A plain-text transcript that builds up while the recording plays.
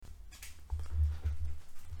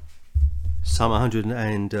Psalm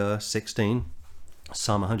 116.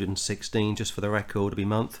 Psalm 116, just for the record, will be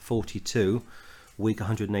month 42, week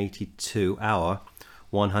 182, hour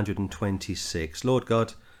 126. Lord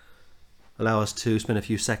God, allow us to spend a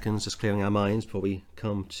few seconds just clearing our minds before we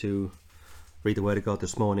come to read the Word of God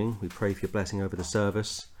this morning. We pray for your blessing over the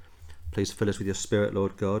service. Please fill us with your Spirit,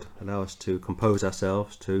 Lord God. Allow us to compose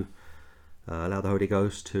ourselves, to allow the Holy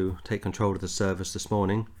Ghost to take control of the service this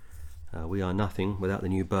morning. We are nothing without the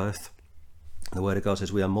new birth. The Word of God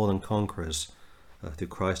says we are more than conquerors through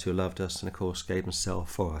Christ who loved us and of course gave himself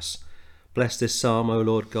for us. Bless this psalm, O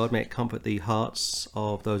Lord God. May it comfort the hearts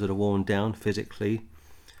of those that are worn down physically,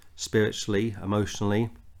 spiritually,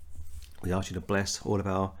 emotionally. We ask you to bless all of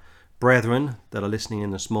our brethren that are listening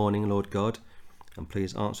in this morning, Lord God, and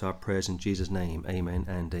please answer our prayers in Jesus' name. Amen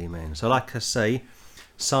and amen. So like I say,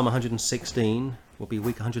 Psalm 116 will be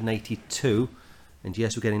week 182, and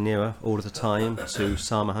yes, we're getting nearer all of the time to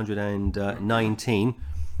Psalm 119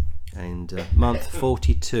 and month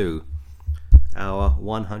 42, hour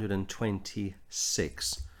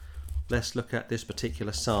 126. Let's look at this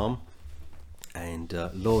particular psalm, and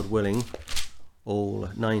Lord willing, all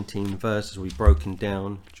 19 verses will be broken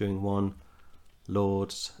down during one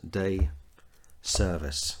Lord's Day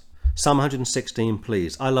service. Psalm 116,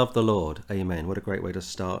 please. I love the Lord. Amen. What a great way to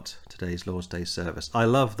start today's Lord's Day service. I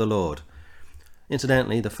love the Lord.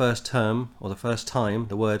 Incidentally, the first time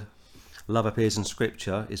the word love appears in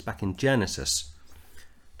Scripture is back in Genesis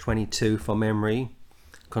 22 from memory,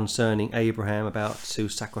 concerning Abraham about to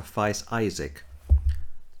sacrifice Isaac.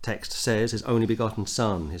 Text says his only begotten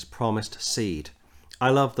son, his promised seed. I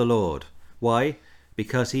love the Lord. Why?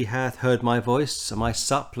 Because he hath heard my voice and my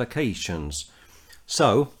supplications.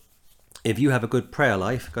 So, if you have a good prayer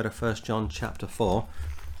life, go to 1 John chapter 4.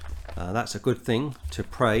 That's a good thing to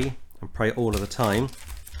pray, and pray all of the time.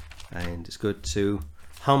 And it's good to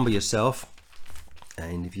humble yourself.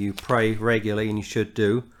 And if you pray regularly, and you should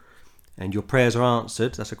do, and your prayers are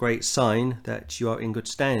answered, that's a great sign that you are in good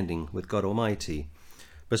standing with God Almighty.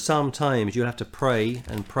 But sometimes you'll have to pray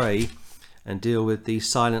and deal with the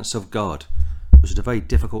silence of God, which is a very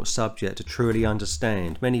difficult subject to truly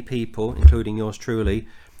understand. Many people, including yours truly,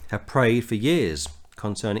 have prayed for years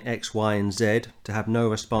concerning X, Y, and Z to have no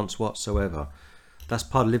response whatsoever. That's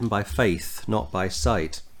part of living by faith, not by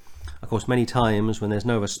sight. Of course, many times when there's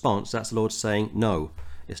no response, that's the Lord saying, no,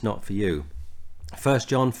 it's not for you. 1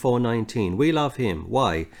 John 4:19, we love him.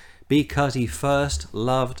 Why? Because he first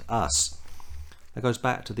loved us. That goes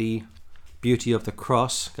back to the beauty of the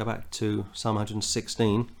cross. Go back to Psalm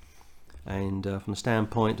 116. And from the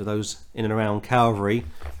standpoint of those in and around Calvary,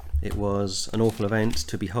 it was an awful event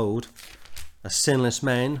to behold. A sinless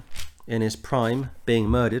man in his prime being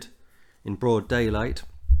murdered in broad daylight,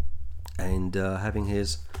 and having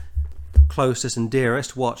his closest and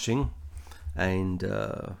dearest watching, and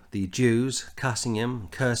the Jews cussing him,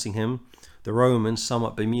 cursing him, the Romans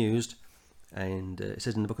somewhat bemused. And it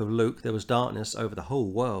says in the book of Luke, there was darkness over the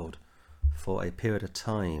whole world for a period of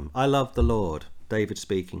time. I love the Lord, David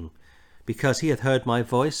speaking, because he hath heard my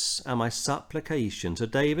voice and my supplication. So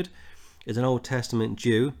David is an Old Testament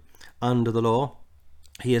Jew under the law.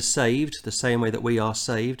 He is saved the same way that we are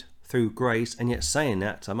saved, through grace. And yet saying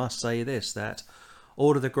that, I must say this, that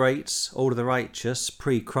all of the greats, all of the righteous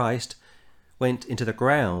pre-Christ went into the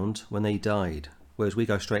ground when they died, whereas we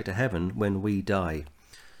go straight to heaven when we die.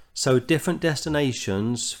 So different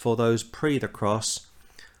destinations for those pre the cross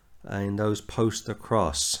and those post the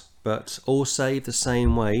cross, but all saved the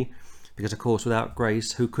same way, because of course without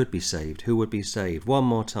grace who could be saved? Who would be saved? One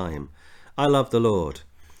more time. I love the Lord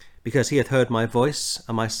because he hath heard my voice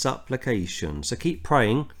and my supplication. So keep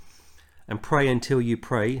praying, and pray until you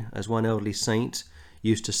pray, as one elderly saint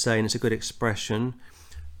used to say, and it's a good expression.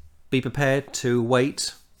 Be prepared to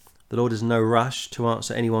wait. The Lord is in no rush to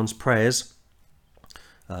answer anyone's prayers.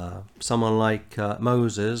 Someone like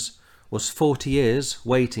Moses was 40 years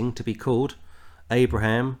waiting to be called.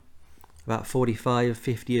 Abraham, about 45,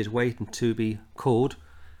 50 years waiting to be called.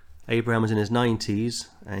 Abraham was in his 90s,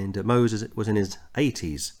 and Moses was in his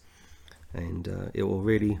 80s. And it will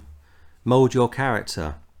really mold your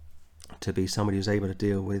character to be somebody who's able to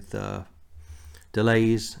deal with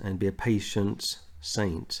delays and be a patient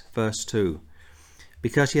saint. Verse 2,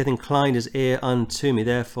 because he hath inclined his ear unto me,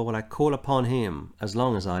 therefore will I call upon him as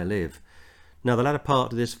long as I live. Now the latter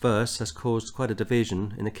part of this verse has caused quite a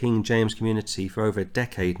division in the King James community for over a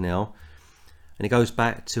decade now, and it goes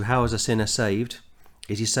back to, how is a sinner saved?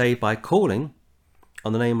 Is he saved by calling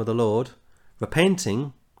on the name of the Lord,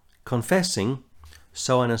 repenting, confessing,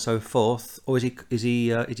 so on and so forth, or is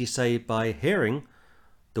he saved by hearing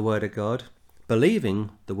the word of God,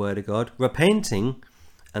 believing the word of God, repenting,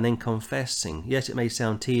 and then confessing. Yes, it may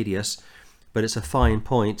sound tedious, but it's a fine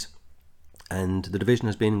point, and the division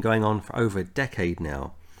has been going on for over a decade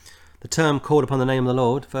now. The term called upon the name of the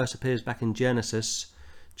Lord first appears back in Genesis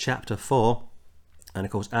chapter 4, and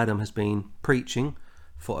of course Adam has been preaching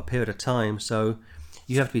for a period of time, so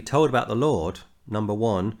you have to be told about the Lord, number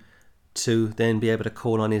one, to then be able to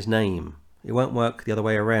call on his name. It won't work the other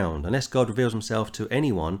way around. Unless God reveals himself to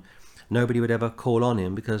anyone, nobody would ever call on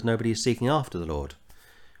him, because nobody is seeking after the Lord.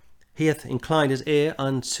 He hath inclined his ear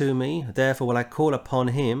unto me, therefore will I call upon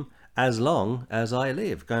him as long as I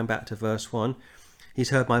live. Going back to verse 1, he's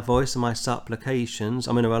heard my voice and my supplications.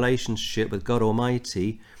 I'm in a relationship with God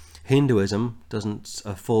Almighty. Hinduism doesn't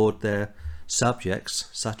afford their subjects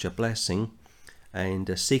such a blessing, and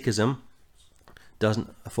Sikhism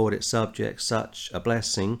doesn't afford its subjects such a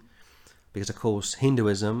blessing, because of course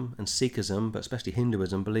Hinduism and Sikhism, but especially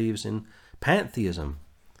Hinduism, believes in pantheism.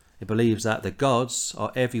 It believes that the gods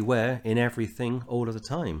are everywhere, in everything, all of the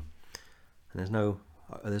time, and there's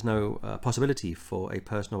no possibility for a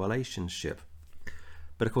personal relationship.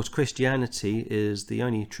 But of course Christianity is the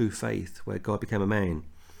only true faith where God became a man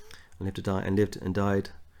and lived and died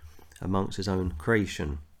amongst his own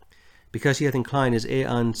creation. Because he hath inclined his ear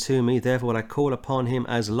unto me, therefore will I call upon him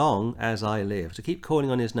as long as I live. So keep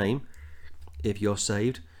calling on his name if you're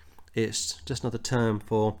saved. It's just another term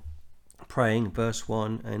for praying, verse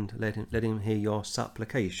 1, and let him hear your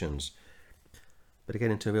supplications. But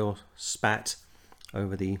again, into a real spat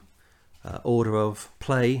over the order of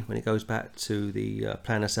play when it goes back to the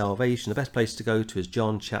plan of salvation. The best place to go to is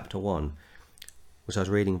John chapter 1, which I was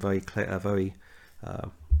reading very closely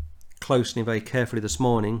and very carefully this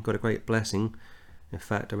morning. Got a great blessing. In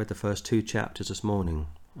fact, I read the first 2 chapters this morning,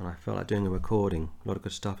 and I felt like doing a recording. A lot of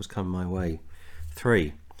good stuff has come my way.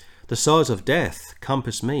 3. The sorrows of death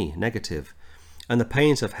compass me, negative, and the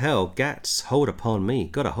pains of hell gats hold upon me,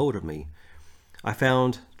 got a hold of me. I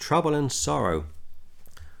found trouble and sorrow.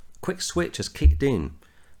 Quick switch has kicked in.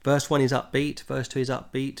 Verse 1 is upbeat, verse 2 is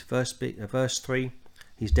upbeat, verse 3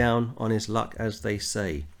 he's down on his luck, as they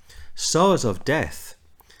say. Sorrows of death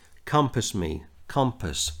compass me.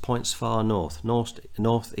 Compass points far north,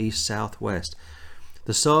 east, south, west.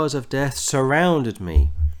 The sorrows of death surrounded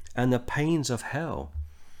me, and the pains of hell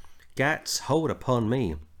gats hold upon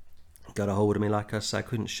me. Got a hold of me, like I said, I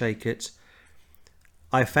couldn't shake it.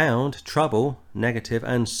 I found trouble, negative,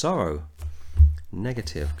 and sorrow,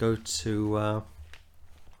 negative. Go to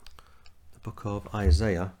the book of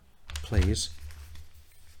Isaiah, please.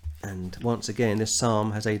 And once again, this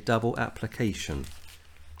psalm has a double application.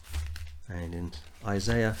 And in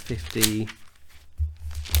Isaiah 53,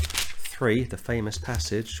 the famous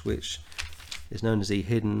passage, which is known as the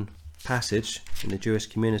hidden passage in the Jewish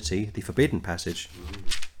community, the forbidden passage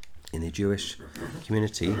in the Jewish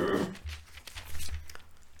community.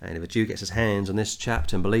 And if a Jew gets his hands on this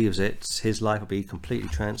chapter and believes it, his life will be completely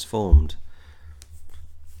transformed.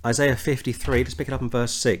 Isaiah 53, let's pick it up in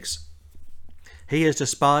verse 6. He is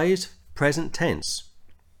despised, present tense,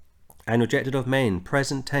 and rejected of men,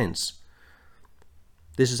 present tense.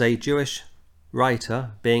 This is a Jewish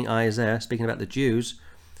writer, being Isaiah, speaking about the Jews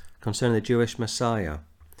concerning the Jewish Messiah.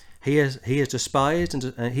 He is despised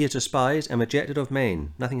and rejected of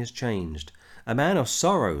men. Nothing has changed. A man of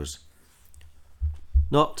sorrows,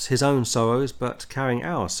 not his own sorrows, but carrying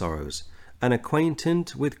our sorrows, and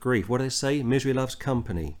acquainted with grief. What do they say? Misery loves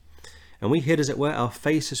company. And we hid, as it were, our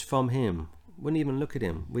faces from him. Wouldn't even look at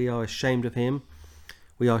him. We are ashamed of him.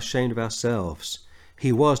 We are ashamed of ourselves.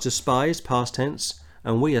 He was despised, past tense,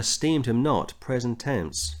 and we esteemed him not, present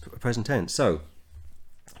tense. So,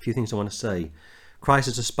 a few things I want to say. Christ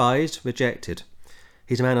is despised, rejected.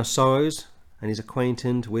 He's a man of sorrows, and he's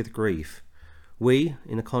acquainted with grief. We,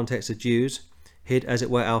 in the context of Jews, hid, as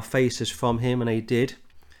it were, our faces from him, and they did.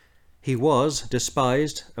 He was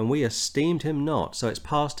despised, and we esteemed him not. So it's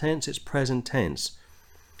past tense, it's present tense.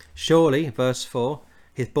 Surely, verse 4,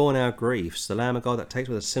 he hath borne our griefs, the Lamb of God that takes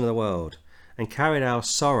away the sin of the world, and carried our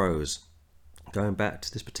sorrows. Going back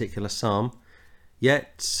to this particular psalm.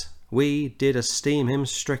 Yet we did esteem him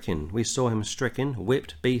stricken. We saw him stricken,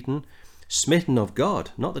 whipped, beaten, smitten of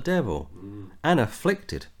God, not the devil, and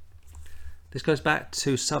afflicted. This goes back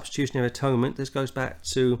to substitutionary atonement. This goes back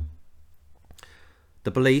to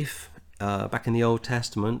the belief back in the Old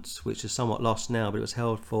Testament, which is somewhat lost now, but it was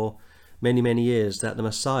held for many, many years, that the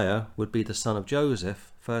Messiah would be the son of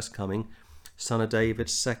Joseph, first coming, son of David,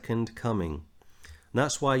 second coming. And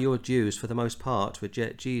that's why your Jews, for the most part,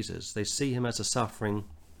 reject Jesus. They see him as a suffering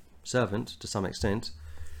servant, to some extent,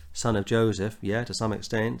 son of Joseph, yeah, to some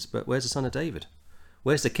extent, but where's the son of David?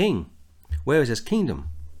 Where's the king? Where is his kingdom?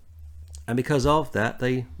 And because of that,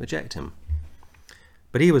 they reject him.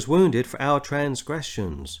 But he was wounded for our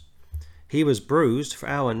transgressions. He was bruised for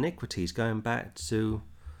our iniquities, going back to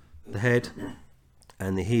the head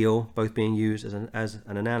and the heel, both being used as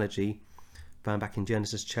an analogy, found back in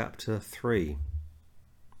Genesis chapter 3.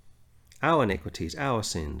 Our iniquities, our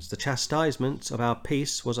sins, the chastisement of our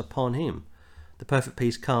peace was upon him. The perfect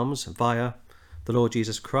peace comes via the Lord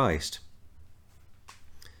Jesus Christ.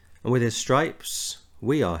 And with his stripes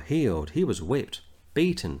we are healed. He was whipped,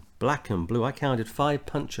 beaten, black and blue. I counted 5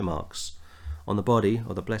 puncture marks on the body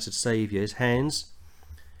of the blessed Saviour: his hands,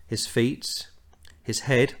 his feet, his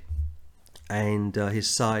head, and his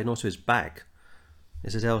side, and also his back.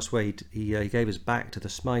 It says elsewhere he gave his back to the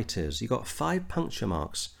smiters. He got 5 puncture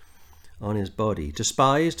marks on his body.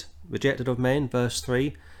 Despised, rejected of men, verse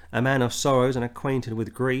 3, a man of sorrows and acquainted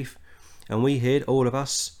with grief. And we hid, all of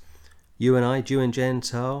us, you and I, Jew and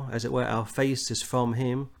Gentile, as it were, our faces from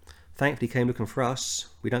him. Thankfully he came looking for us.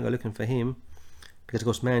 We don't go looking for him, because of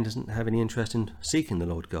course man doesn't have any interest in seeking the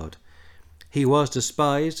Lord God. He was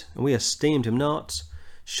despised, and we esteemed him not.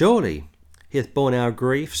 Surely he hath borne our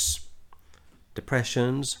griefs,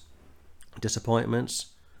 depressions, disappointments,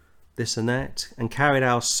 this and that, and carried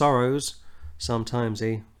our sorrows. Sometimes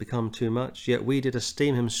they become too much. Yet we did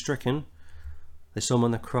esteem him stricken. They saw him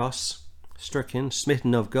on the cross, stricken,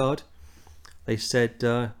 smitten of God. They said,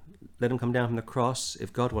 let him come down from the cross,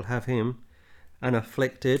 if God will have him, and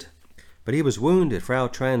afflicted. But he was wounded for our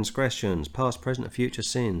transgressions, past, present, and future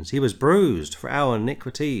sins. He was bruised for our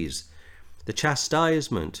iniquities. The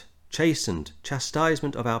chastisement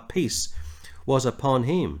of our peace was upon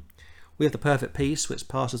him. We have the perfect peace which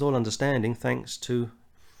passes all understanding, thanks to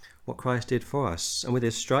what Christ did for us. And with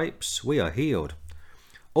his stripes we are healed.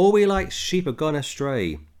 All we like sheep have gone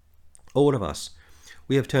astray, all of us.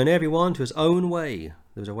 We have turned every one to his own way.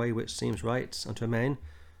 There is a way which seems right unto a man,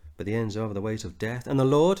 but the ends are of the ways of death. And the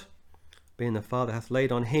Lord, being the Father, hath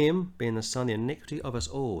laid on him, being the Son, the iniquity of us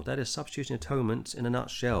all. That is substitution atonement in a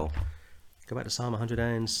nutshell. Go back to Psalm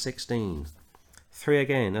 116. 3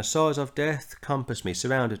 again. The sorrows of death compassed me,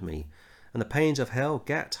 surrounded me, and the pains of hell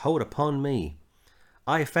gat hold upon me.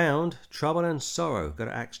 I found trouble and sorrow. Go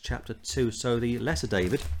to Acts chapter 2. So the lesser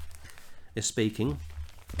David is speaking,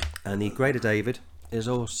 and the greater David is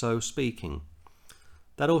also speaking.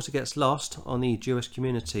 That also gets lost on the Jewish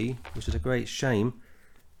community, which is a great shame,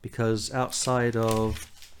 because outside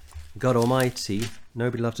of God Almighty,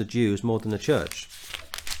 nobody loves the Jews more than the church.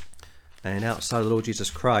 And outside of the Lord Jesus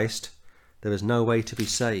Christ, there is no way to be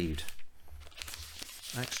saved.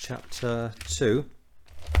 Acts chapter 2.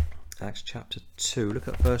 Acts chapter 2. Look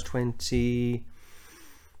at verse 20.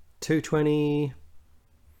 20.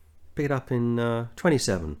 Pick it up in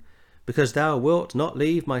 27. Because thou wilt not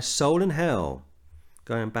leave my soul in hell.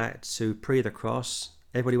 Going back to pre the cross,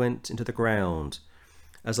 everybody went into the ground.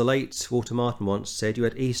 As the late Walter Martin once said, you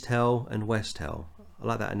had East Hell and West Hell. I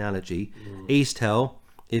like that analogy. East Hell,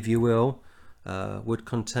 if you will, would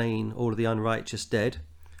contain all of the unrighteous dead,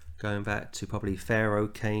 going back to probably Pharaoh,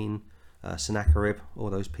 Cain, Sennacherib, all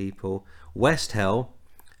those people. West Hell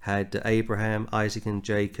had Abraham, Isaac and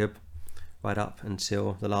Jacob, right up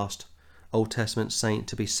until the last Old Testament saint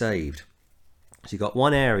to be saved. So you got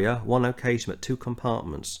one area, one location, but 2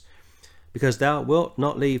 compartments. Because thou wilt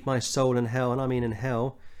not leave my soul in hell, and I mean in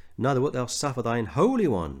hell, neither wilt thou suffer thine Holy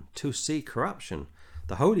One to see corruption.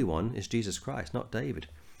 The Holy One is Jesus Christ, not David.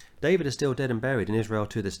 David is still dead and buried in Israel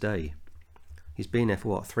to this day. He's been there for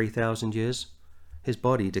what, 3,000 years? His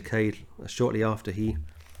body decayed shortly after he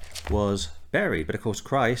was buried. But of course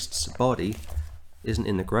Christ's body isn't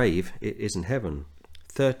in the grave, it is in heaven.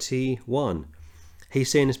 31. He,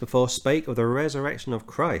 seeing this before, spake of the resurrection of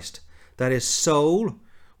Christ, that his soul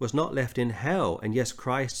was not left in hell. And yes,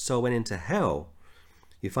 Christ's soul went into hell.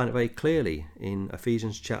 You find it very clearly in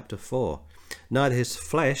Ephesians chapter 4. Neither his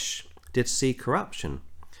flesh did see corruption.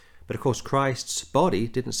 But of course Christ's body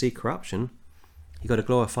didn't see corruption. He got a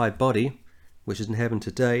glorified body, which is in heaven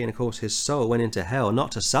today. And of course his soul went into hell,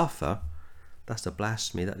 not to suffer. That's the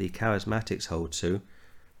blasphemy that the charismatics hold to.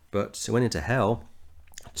 But it went into hell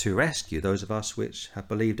to rescue those of us which have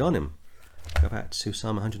believed on him. Go back to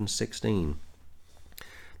Psalm 116.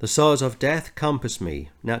 The sorrows of death compass me.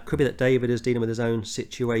 Now it could be that David is dealing with his own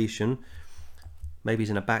situation. Maybe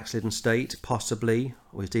he's in a backslidden state, possibly,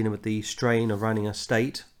 or he's dealing with the strain of running a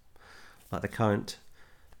state, like the current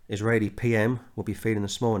Israeli PM will be feeling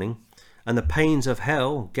this morning. And the pains of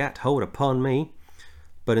hell gat hold upon me.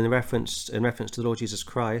 But in reference to the Lord Jesus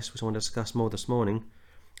Christ, which I want to discuss more this morning,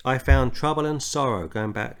 I found trouble and sorrow,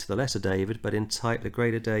 going back to the lesser David, but in type the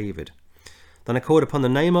greater David. Then I called upon the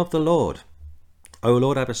name of the Lord. O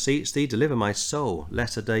Lord, I beseech thee, deliver my soul,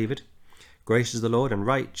 lesser David. Gracious is the Lord and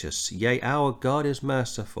righteous. Yea, our God is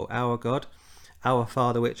merciful. Our God, our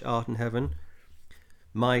Father which art in heaven.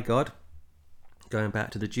 My God. Going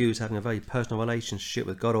back to the Jews having a very personal relationship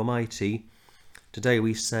with God Almighty. Today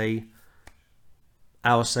we say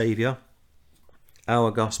our Saviour,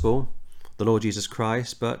 our Gospel, the Lord Jesus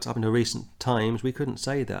Christ, but up until recent times we couldn't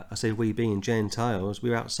say that. I say we being Gentiles, we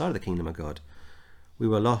were outside of the kingdom of God. We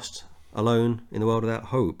were lost, alone in the world without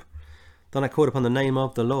hope. Then I called upon the name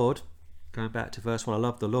of the Lord. Going back to verse 1, I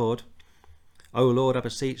love the Lord. O Lord, I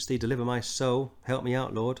beseech thee, deliver my soul. Help me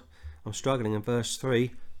out, Lord. I'm struggling in verse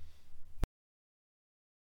 3.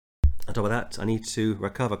 On top of that, I need to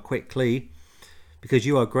recover quickly, because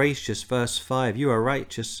you are gracious, verse 5. You are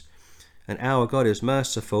righteous, and our God is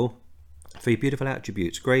merciful. 3 beautiful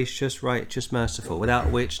attributes: gracious, righteous, merciful, without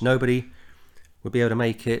which nobody would be able to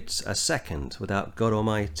make it a second without God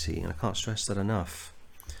Almighty. And I can't stress that enough.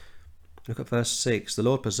 Look at verse 6. The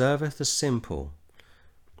Lord preserveth the simple.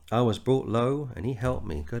 I was brought low, and he helped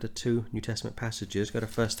me. Go to 2 New Testament passages. Go to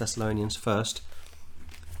 1 Thessalonians first,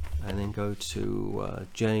 and then go to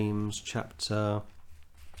James chapter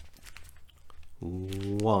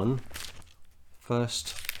 1.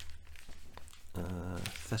 First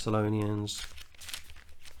Thessalonians.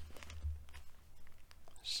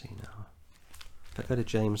 Let's see now. Go to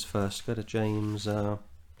James first. Go to James 1.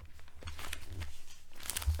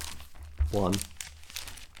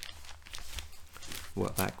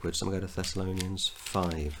 Work backwards. I'm going to go to Thessalonians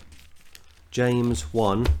 5. James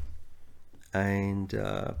 1, and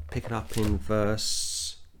pick it up in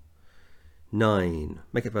verse 9.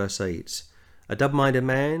 Make it verse 8. A double-minded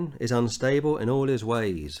man is unstable in all his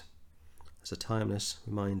ways. That's a timeless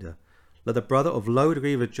reminder. Let the brother of low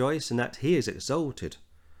degree rejoice in that he is exalted,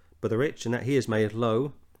 but the rich in that he is made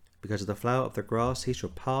low, because of the flower of the grass he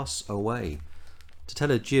shall pass away. To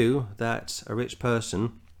tell a Jew that a rich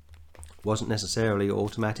person wasn't necessarily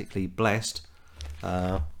automatically blessed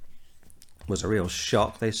was a real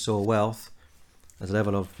shock. They saw wealth as a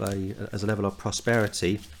level of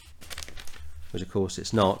prosperity, which of course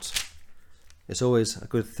it's not. It's always a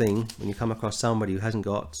good thing when you come across somebody who hasn't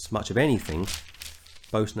got much of anything,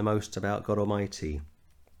 boasting the most about God Almighty.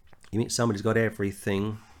 You meet somebody who's got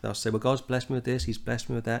everything, they'll say, well, God's blessed me with this, he's blessed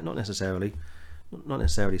me with that. Not necessarily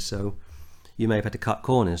so. You may have had to cut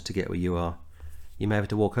corners to get where you are. You may have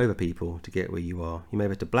had to walk over people to get where you are. You may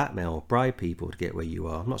have had to blackmail, bribe people to get where you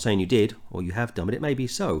are. I'm not saying you did or you have done, but it may be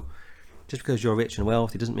so. Just because you're rich and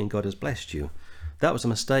wealthy doesn't mean God has blessed you. That was a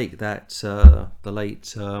mistake that the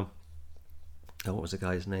late, what was the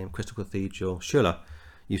guy's name? Crystal Cathedral, Schuller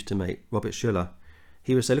used to make, Robert Schuller.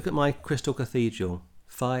 He would say, look at my Crystal Cathedral,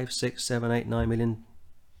 $5, $6, $7, $8, $9 million,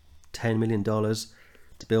 $10 million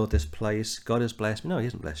to build this place. God has blessed me. No, he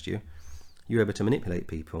hasn't blessed you. You were able to manipulate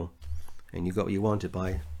people, and you got what you wanted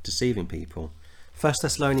by deceiving people. 1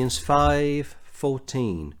 Thessalonians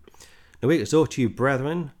 5:14. Now we exhort you,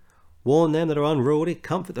 brethren, warn them that are unruly,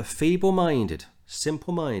 comfort the feeble-minded,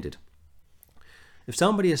 simple-minded. If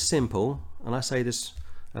somebody is simple, and I say this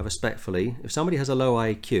respectfully, if somebody has a low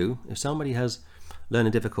IQ, if somebody has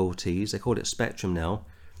learning difficulties, they call it spectrum now,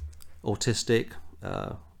 autistic,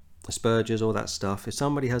 Asperger's, all that stuff. If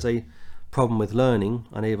somebody has a problem with learning,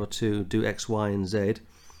 unable to do X, Y, and Z,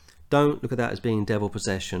 don't look at that as being devil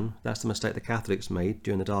possession. That's the mistake the Catholics made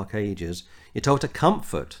during the Dark Ages. You're told to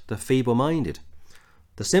comfort the feeble-minded,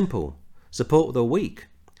 the simple, support the weak,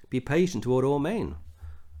 be patient toward all men.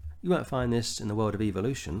 You won't find this in the world of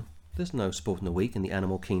evolution. There's no supporting the weak in the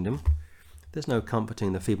animal kingdom. There's no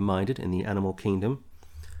comforting the feeble-minded in the animal kingdom.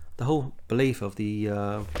 The whole belief of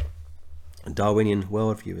the Darwinian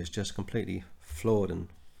worldview is just completely flawed and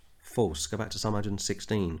false. Go back to Psalm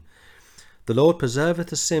 116. The Lord preserveth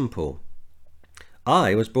the simple.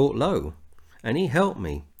 I was brought low, and he helped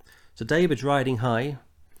me. So David's riding high.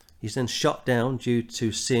 He's then shot down due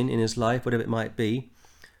to sin in his life, whatever it might be.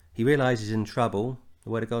 He realizes he's in trouble. The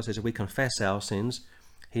word of God says if we confess our sins,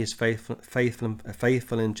 he is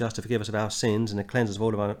faithful and just to forgive us of our sins and to cleanse us of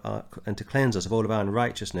all of our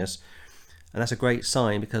unrighteousness. And that's a great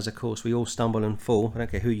sign, because of course we all stumble and fall. I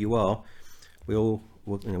don't care who you are. We all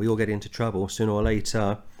get into trouble sooner or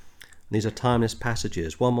later. These are timeless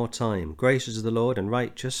passages. One more time. Gracious is the Lord and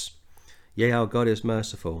righteous. Yea, our God is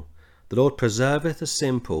merciful. The Lord preserveth the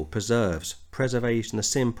simple, preservation, the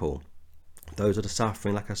simple. Those that are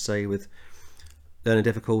suffering, like I say, with learning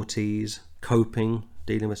difficulties, coping,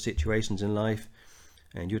 dealing with situations in life.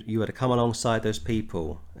 And you are to come alongside those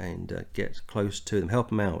people and get close to them, help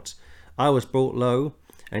them out. I was brought low,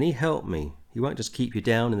 and he helped me. He won't just keep you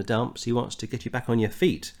down in the dumps. He wants to get you back on your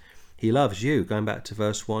feet. He loves you. Going back to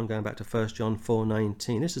verse 1, going back to 1 John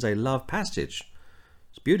 4:19. This is a love passage.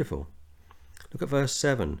 It's beautiful. Look at verse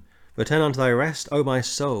 7. Return unto thy rest, O my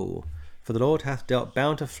soul, for the Lord hath dealt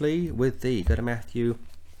bountifully with thee. Go to Matthew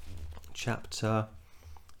chapter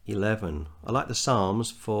 11. I like the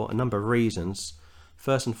Psalms for a number of reasons.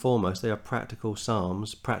 First and foremost, they are practical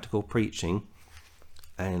Psalms, practical preaching,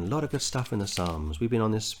 and a lot of good stuff in the Psalms. We've been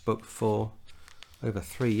on this book for over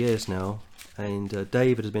 3 years now, and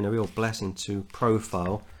David has been a real blessing to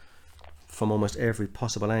profile from almost every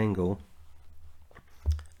possible angle.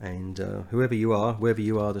 And whoever you are, wherever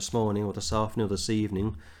you are this morning or this afternoon or this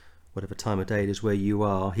evening, whatever time of day it is where you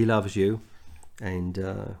are, he loves you. And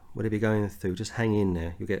whatever you're going through, just hang in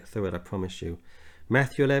there. You'll get through it, I promise you.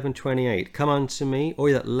 Matthew 11:28. Come unto me, all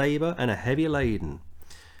ye that labour and are heavy laden,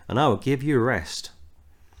 and I will give you rest.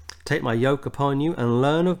 Take my yoke upon you and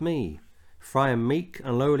learn of me, for I am meek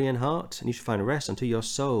and lowly in heart, and you shall find rest unto your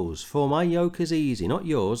souls. For my yoke is easy, not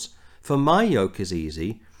yours. For my yoke is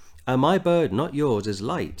easy, and my burden, not yours, is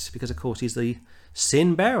light. Because, of course, he's the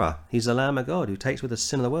sin bearer. He's the Lamb of God who takes with the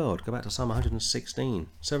sin of the world. Go back to Psalm 116.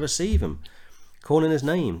 So receive him. Call in his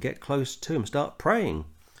name. Get close to him. Start praying.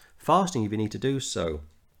 Fasting if you need to do so.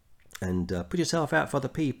 And put yourself out for other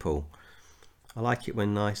people. I like it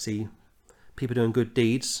when I see people doing good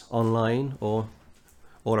deeds online or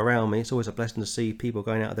all around me. It's always a blessing to see people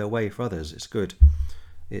going out of their way for others. It's good.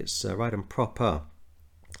 It's right and proper.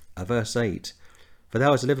 Verse 8. For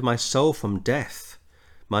thou hast delivered my soul from death,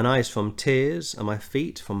 mine eyes from tears, and my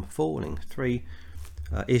feet from falling. Three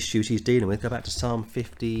issues he's dealing with. Go back to Psalm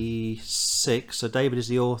 56. So David is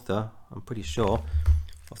the author, I'm pretty sure,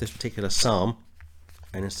 of this particular psalm.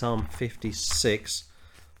 And in Psalm 56,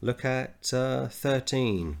 look at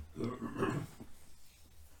 13.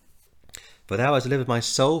 For thou hast delivered my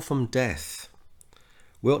soul from death.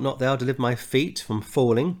 Wilt not thou deliver my feet from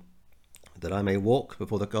falling, that I may walk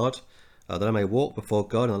before God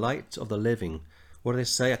in the light of the living? What do they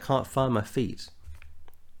say? I can't find my feet.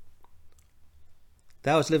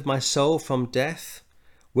 Thou hast delivered my soul from death.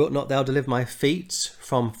 Wilt not thou deliver my feet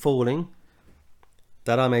from falling,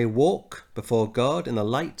 that I may walk before God in the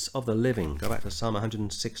light of the living? Go back to Psalm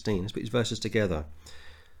 116. Let's put these verses together.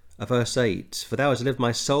 Verse 8. For thou hast delivered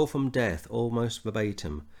my soul from death, almost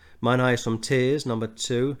verbatim. Mine eyes from tears, number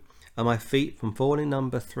 2. And my feet from falling,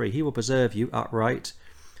 number 3. He will preserve you upright,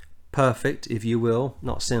 perfect, if you will,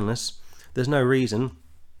 not sinless. There's no reason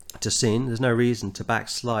to sin. There's no reason to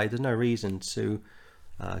backslide. There's no reason to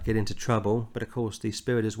get into trouble. But of course, the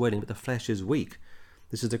spirit is willing, but the flesh is weak.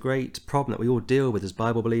 This is the great problem that we all deal with as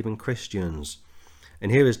Bible-believing Christians.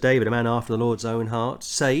 And here is David, a man after the Lord's own heart,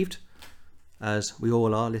 saved, as we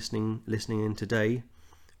all are listening in today.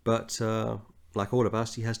 But like all of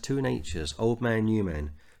us, he has two natures, old man, new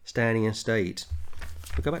man, standing in state.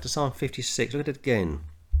 We'll go back to Psalm 56. Look at it again.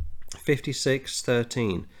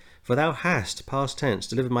 56:13. For thou hast, past tense,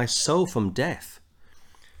 delivered my soul from death.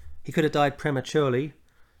 He could have died prematurely.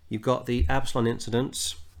 You've got the Absalom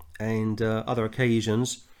incidents and other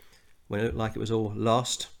occasions when it looked like it was all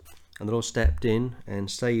lost, and the Lord stepped in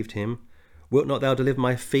and saved him. Wilt not thou deliver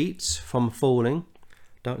my feet from falling?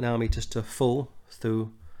 Don't allow me just to fall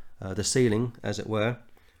through the ceiling, as it were,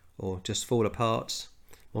 or just fall apart.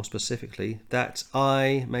 More specifically, that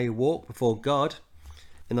I may walk before God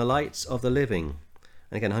in the lights of the living.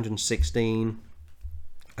 And again,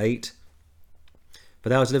 116:8. For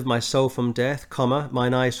thou hast delivered my soul from death,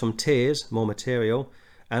 mine eyes from tears, more material,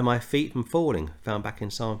 and my feet from falling, found back in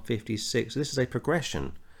Psalm 56. So this is a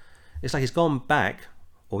progression. It's like he's gone back,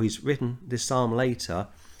 or he's written this psalm later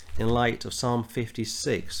in light of Psalm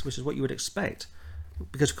 56, which is what you would expect.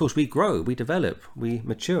 Because, of course, we grow, we develop, we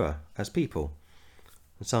mature as people.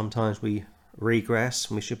 And sometimes we regress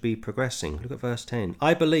and we should be progressing. Look at verse 10.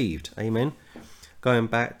 I believed. Amen. Going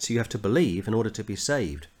back to you have to believe in order to be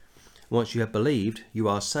saved. Once you have believed, you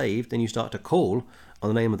are saved. Then you start to call on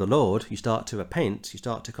the name of the Lord. You start to repent. You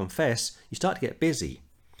start to confess. You start to get busy.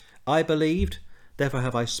 I believed, therefore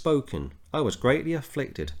have I spoken. I was greatly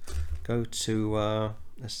afflicted. Go to,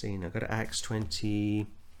 let's see now. Go to Acts 27.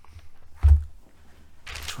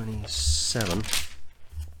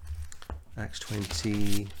 Acts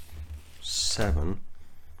 27,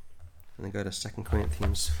 and then go to 2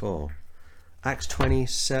 Corinthians 4. Acts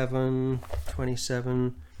 25.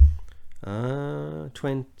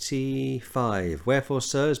 Wherefore,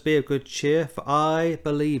 sirs, be of good cheer, for I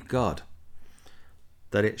believe God,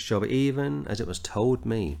 that it shall be even as it was told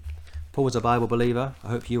me. Paul was a Bible believer. I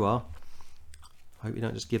hope you are. I hope you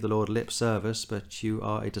don't just give the Lord lip service, but you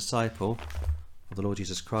are a disciple of the Lord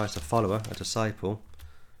Jesus Christ, a follower, a disciple.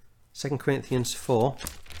 2 Corinthians 4.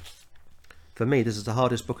 For me, this is the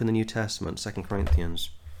hardest book in the New Testament, 2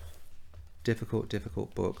 Corinthians. difficult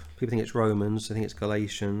book. People think it's Romans, I think it's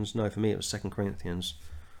Galatians. No, for me it was 2 Corinthians.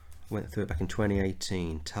 I went through it back in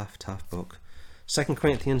 2018. Tough book. 2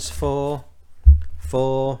 Corinthians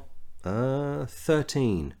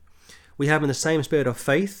 4:13. We have in the same spirit of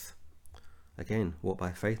faith. Again, walk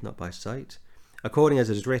by faith, not by sight. According as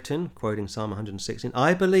it is written, quoting Psalm 116,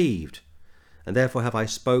 I believed, and therefore have I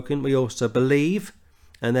spoken. We also believe,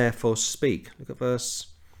 and therefore speak. Look at verse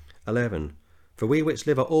 11. For we which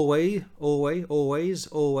live are always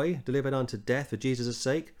delivered unto death for Jesus'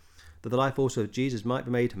 sake, that the life also of Jesus might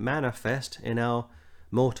be made manifest in our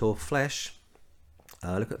mortal flesh.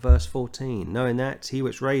 Look at verse 14. Knowing that he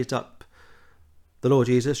which raised up the Lord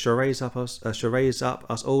Jesus shall raise up us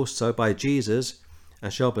also by Jesus,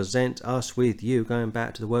 and shall present us with you. Going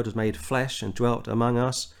back to the word was made flesh and dwelt among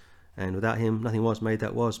us, and without him nothing was made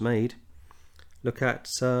that was made. Look at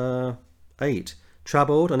 8.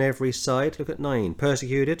 Troubled on every side. Look at 9.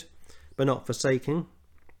 Persecuted, but not forsaken.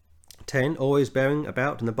 10. Always bearing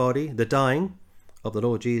about in the body the dying of the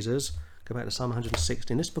Lord Jesus. Go back to Psalm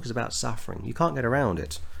 116. This book is about suffering. You can't get around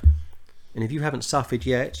it. And if you haven't suffered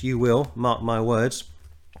yet, you will, mark my words.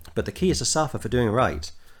 But the key is to suffer for doing right,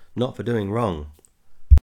 not for doing wrong.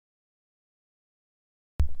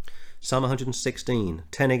 Psalm 116,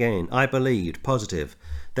 10 again. I believed, positive.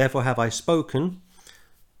 Therefore have I spoken.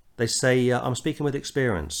 They say, I'm speaking with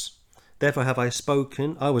experience. Therefore have I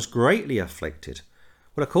spoken. I was greatly afflicted.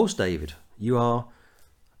 Well, of course, David, you are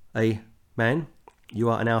a man. You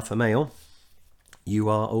are an alpha male. You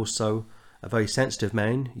are also a very sensitive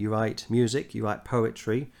man. You write music. You write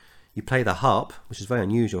poetry. You play the harp, which is very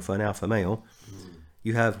unusual for an alpha male.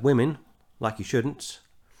 You have women like you shouldn't.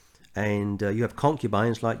 And you have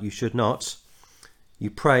concubines like you should not. You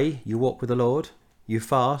pray. You walk with the Lord. You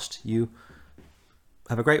fast. You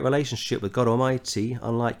have a great relationship with God Almighty,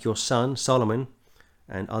 unlike your son Solomon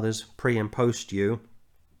and others pre and post you.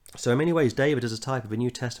 So in many ways David is a type of a New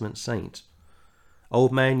Testament saint.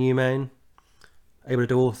 Old man, new man, able to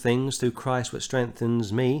do all things through Christ, which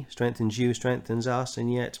strengthens me, strengthens you, strengthens us.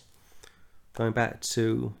 And yet, going back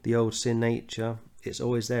to the old sin nature, it's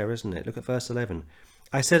always there, isn't it? Look at verse 11.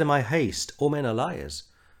 I said in my haste, all men are liars.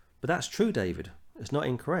 But that's true, David. It's not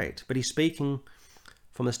incorrect. But he's speaking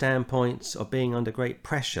from the standpoint of being under great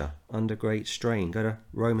pressure, under great strain. Go to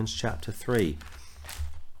Romans chapter 3.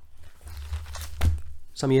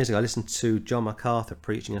 Some years ago, I listened to John MacArthur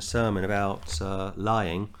preaching a sermon about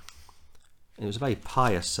lying. It was a very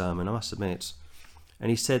pious sermon, I must admit. And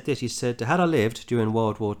he said this, he said, had I lived during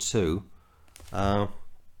World War II,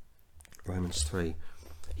 Romans 3,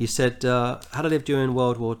 he said, had I lived during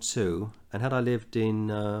World War II, and had I lived in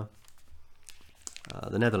the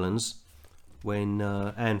Netherlands, when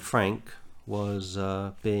Anne Frank was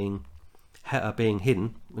being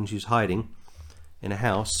hidden, when she was hiding in a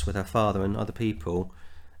house with her father and other people,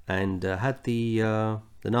 and had the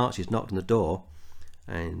Nazis knocked on the door,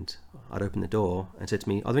 and I'd opened the door and said to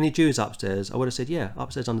me, are there any Jews upstairs? I would have said, yeah,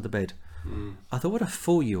 upstairs under the bed. I thought, what a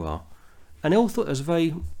fool you are. And I all thought it was a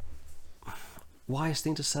very wise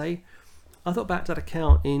thing to say. I thought back to that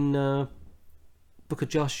account in book of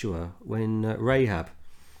Joshua, when Rahab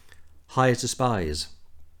hires the spies,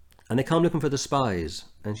 and they come looking for the spies,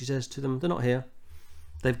 and she says to them, they're not here,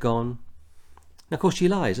 they've gone. Now, of course, she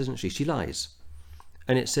lies, isn't she? She lies.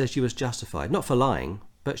 And it says she was justified, not for lying,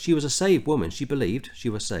 but she was a saved woman. She believed she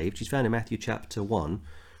was saved. She's found in Matthew chapter 1.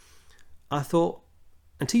 I thought,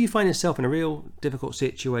 until you find yourself in a real difficult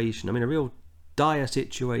situation, I mean, a real dire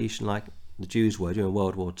situation like the Jews were during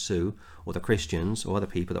World War II, or the Christians, or other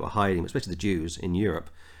people that were hiding, especially the Jews in Europe,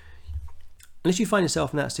 unless you find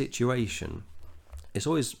yourself in that situation, it's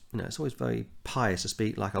always, it's always very pious to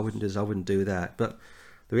speak like I wouldn't do this, I wouldn't do that. But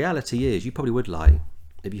the reality is, you probably would lie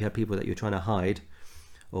if you had people that you're trying to hide,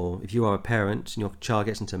 or if you are a parent and your child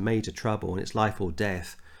gets into major trouble and it's life or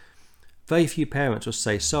death. Very few parents will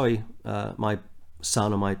say, sorry, my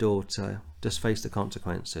son or my daughter, just face the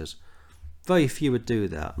consequences. Very few would do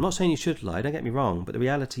that. I'm not saying you should lie, don't get me wrong, but the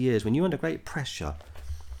reality is, when you're under great pressure,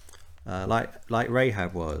 like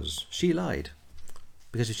Rahab was, she lied.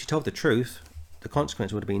 Because if she told the truth, the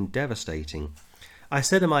consequence would have been devastating. I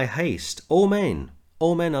said in my haste, all men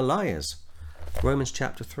are liars. Romans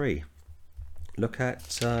chapter 3. Look at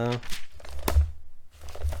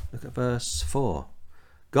verse 4.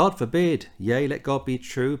 God forbid, yea, let God be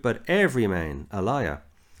true, but every man a liar.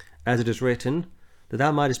 As it is written, that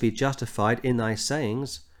thou mightest be justified in thy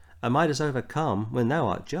sayings, and mightest overcome when thou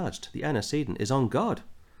art judged. The antecedent is on God.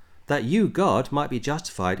 That you, God, might be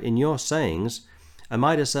justified in your sayings, and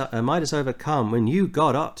mightest overcome when you,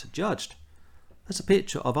 God, art judged. That's a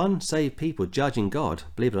picture of unsaved people judging God,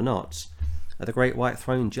 believe it or not. at the great white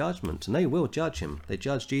throne judgment, and they will judge him. They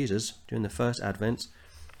judged Jesus during the first Advent,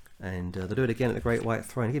 and they'll do it again at the great white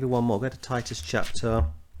throne. I'll give you one more. Go to Titus chapter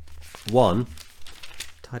 1.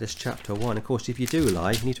 Titus chapter 1. Of course, if you do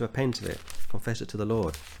lie, you need to repent of it, confess it to the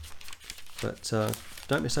Lord. But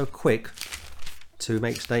don't be so quick to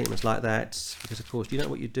make statements like that, because of course you don't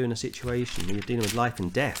know what you do in a situation when you're dealing with life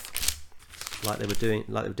and death, like they were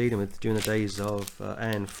dealing with during the days of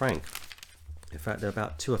Anne and Frank. In fact, there are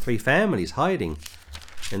about 2 or 3 families hiding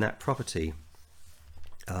in that property.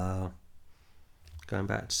 Going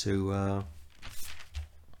back to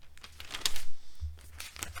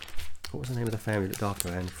what was the name of the family that looked after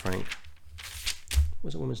Anne and Frank? What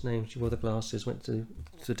was the woman's name? She wore the glasses, went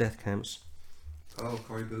to death camps. Oh,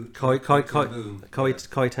 Corrie Boone.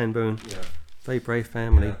 Corrie ten Boom. Yeah. Very brave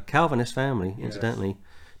family. Yeah. Calvinist family, incidentally. Yes.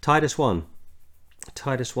 Titus 1.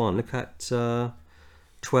 Look at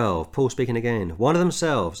 12. Paul speaking again. One of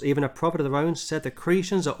themselves, even a prophet of their own, said the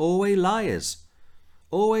Cretans are always liars.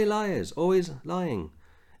 Always liars. Always lying.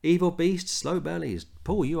 Evil beasts, slow bellies.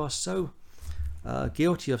 Paul, you are so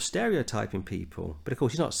guilty of stereotyping people. But of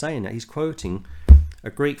course, he's not saying that. He's quoting a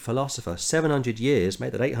Greek philosopher 700 years,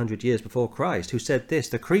 make that 800 years before Christ, who said this: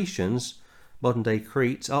 the Cretans, modern day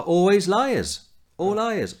Cretes, are always liars. All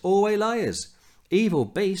liars. Always liars. Evil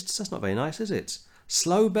beasts, that's not very nice, is it?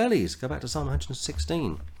 Slow bellies. Go back to Psalm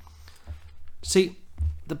 116. See,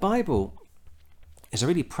 the Bible is a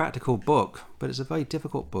really practical book, but it's a very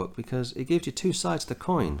difficult book because it gives you 2 sides of the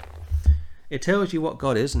coin. It tells you what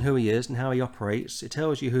God is and who he is and how he operates. It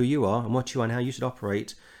tells you who you are and what you are and how you should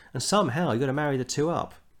operate. And somehow you've got to marry the 2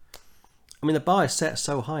 up. I mean, the bar is set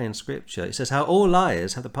so high in Scripture. It says how all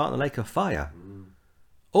liars have the part in the lake of fire.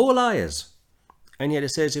 All liars. And yet it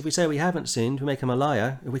says if we say we haven't sinned, we make him a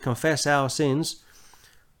liar. If we confess our sins,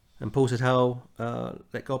 and Paul said how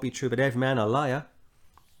let God be true, but every man a liar.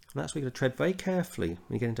 And that's where you've got to tread very carefully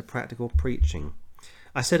when you get into practical preaching.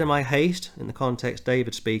 I said in my haste, in the context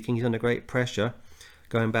David speaking, he's under great pressure,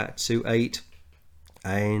 going back to 8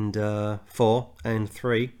 and 4 and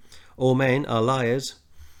 3. All men are liars,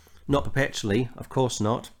 not perpetually, of course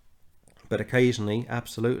not, but occasionally,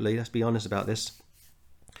 absolutely. Let's be honest about this.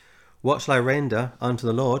 What shall I render unto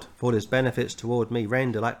the Lord for all his benefits toward me?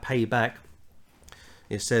 Render, like pay back.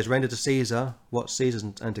 It says, render to Caesar what's Caesar's,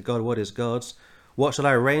 and to God what is God's. What shall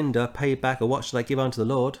I render, pay back, or what shall I give unto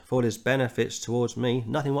the Lord for all his benefits towards me?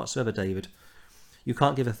 Nothing whatsoever, David. You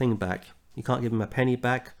can't give a thing back. You can't give him a penny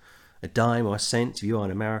back, a dime or a cent if you are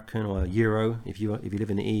an American, or a euro if you live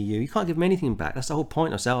in the EU. You can't give him anything back. That's the whole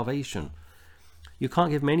point of salvation. You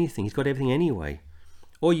can't give him anything. He's got everything anyway.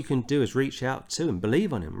 All you can do is reach out to him,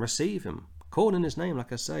 believe on him, receive him, call in his name,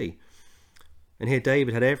 like I say. And here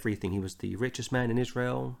David had everything. He was the richest man in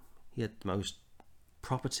Israel. He had the most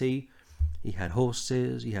property. He had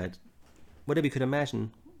horses. He had whatever you could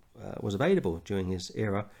imagine was available during his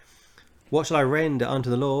era. What shall I render unto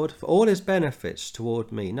the Lord for all his benefits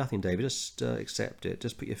toward me? Nothing, David. Just accept it.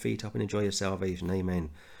 Just put your feet up and enjoy your salvation. Amen.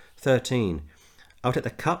 13. I'll take the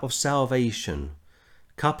cup of salvation,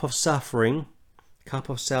 cup of suffering, cup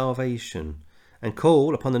of salvation, and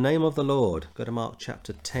call upon the name of the Lord. Go to Mark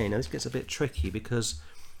chapter 10. Now this gets a bit tricky because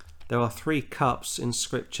there are 3 cups in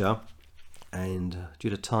Scripture, and due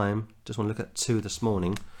to time, just want to look at 2 this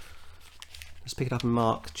morning. Let's pick it up in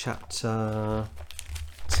Mark chapter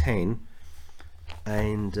 10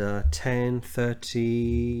 and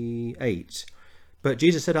 10:38. But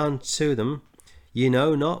Jesus said unto them, Ye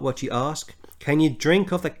know not what ye ask. Can ye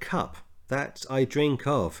drink of the cup that I drink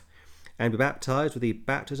of, and be baptized with the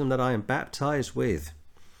baptism that I am baptized with?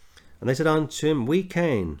 And they said unto him, We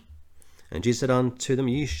can. And Jesus said unto them,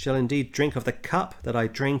 Ye shall indeed drink of the cup that I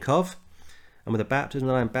drink of, and with the baptism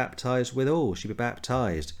that I am baptized withal shall be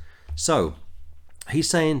baptized. So, he's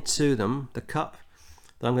saying to them, the cup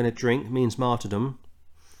that I'm going to drink means martyrdom.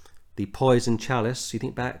 The poison chalice, you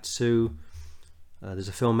think back to, there's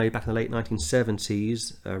a film made back in the late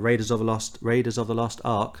 1970s, Raiders of the Lost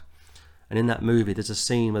Ark. And in that movie, there's a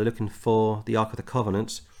scene where they're looking for the Ark of the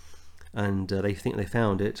Covenant, and they think they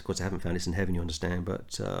found it. Of course, they haven't found it. It's in heaven, you understand.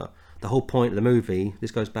 But the whole point of the movie,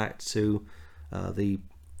 this goes back to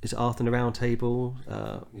is it Arthur and the Round Table?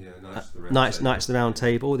 Knights of the Round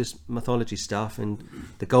Table, all this mythology stuff, and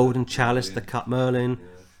the golden chalice, the cup Merlin,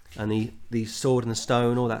 and the sword and the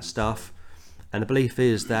stone, all that stuff. And the belief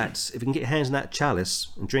is that if you can get your hands on that chalice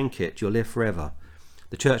and drink it, you'll live forever.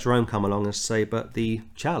 The Church of Rome come along and say, but the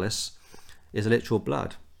chalice is a literal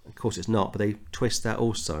blood. Of course it's not, but they twist that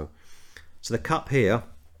also. So the cup here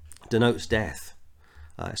denotes death.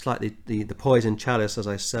 It's like the poison chalice, as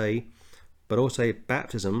I say, but also a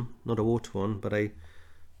baptism, not a water one, but a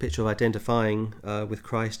picture of identifying with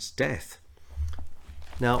Christ's death.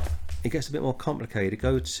 Now, it gets a bit more complicated.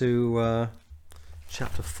 Go to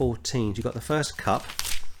chapter 14. You've got the first cup,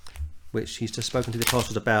 which he's just spoken to the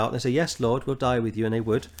apostles about. They say, yes, Lord, we'll die with you, and they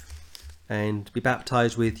would, and be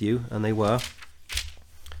baptized with you, and they were.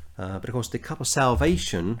 But of course, the cup of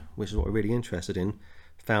salvation, which is what we're really interested in,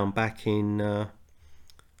 found back in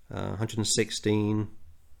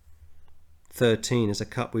 116:13 is a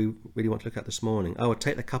cup we really want to look at this morning. I will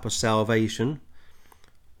take the cup of salvation,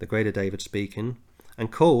 the greater David speaking,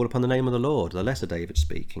 and call upon the name of the Lord, the lesser David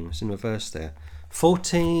speaking. It's in reverse there.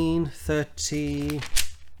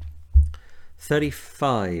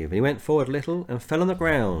 14:35. And he went forward a little and fell on the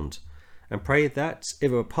ground and prayed that, if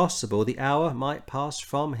it were possible, the hour might pass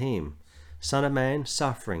from him. Son of man,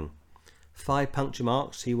 suffering. 5 puncture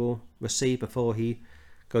marks he will receive before he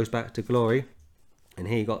goes back to glory. And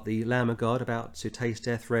here you got the Lamb of God about to taste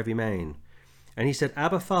death for every man. And he said,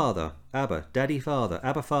 Abba, Father, Abba, Daddy, Father,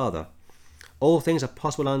 Abba, Father, all things are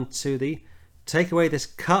possible unto thee. Take away this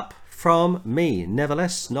cup from me.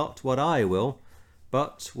 Nevertheless, not what I will,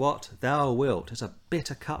 but what thou wilt. It's a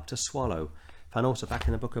bitter cup to swallow. And also back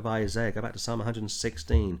in the book of Isaiah, go back to Psalm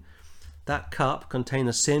 116. That cup contained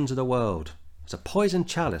the sins of the world. It's a poison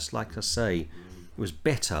chalice, like I say. It was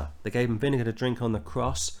bitter. They gave him vinegar to drink on the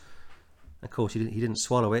cross. Of course, he didn't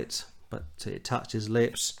swallow it, but it touched his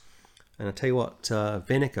lips. And I tell you what,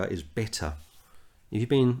 vinegar is bitter. If you've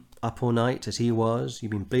been up all night as he was,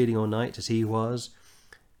 you've been bleeding all night as he was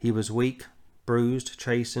weak, bruised,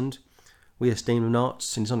 chastened. We esteem him not,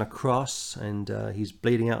 and he's on a cross, and he's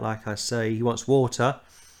bleeding out, like I say. He wants water.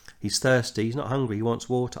 He's thirsty. He's not hungry. He wants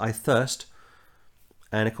water. I thirst.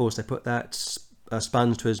 And of course, they put that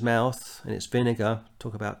sponge to his mouth, and it's vinegar.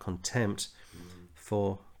 Talk about contempt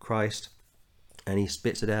for Christ. And he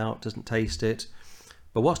spits it out, doesn't taste it.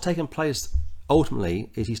 But what's taken place ultimately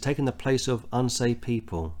is he's taken the place of unsaved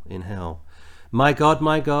people in hell. My God,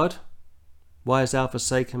 why hast thou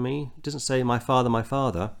forsaken me? It doesn't say, my Father,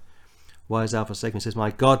 why hast thou forsaken me? It says, my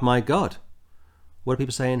God, What do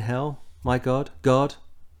people say in hell? My God,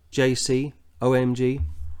 JC, OMG.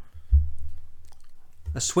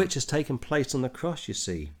 A switch has taken place on the cross, you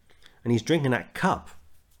see. And he's drinking that cup.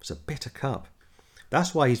 It's a bitter cup.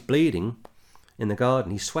 That's why he's bleeding in the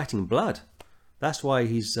garden. He's sweating blood. That's why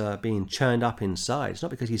he's being churned up inside. It's not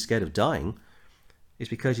because he's scared of dying. It's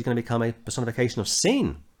because he's going to become a personification of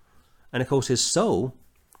sin. And of course his soul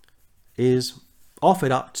is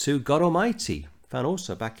offered up to God Almighty. Found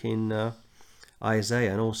also back in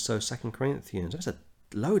Isaiah and also 2 Corinthians. That's a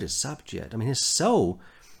loaded subject. I mean, his soul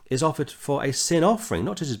is offered for a sin offering,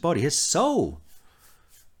 not just his body, his soul.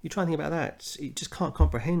 You try and think about that. You just can't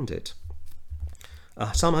comprehend it.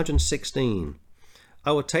 Psalm 116.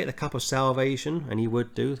 I will take the cup of salvation, and he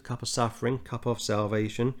would do, the cup of suffering, cup of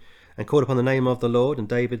salvation, and called upon the name of the Lord, and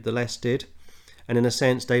David the less did. And in a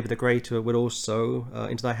sense, David the greater would also,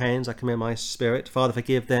 into thy hands I commend my spirit. Father,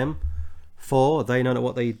 forgive them, for they know not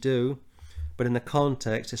what they do. But in the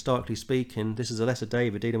context, historically speaking, this is a lesser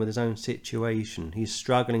David dealing with his own situation. He's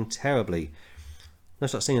struggling terribly. No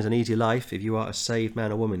such thing as an easy life if you are a saved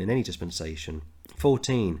man or woman in any dispensation.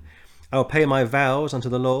 14. I will pay my vows unto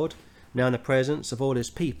the Lord, now in the presence of all his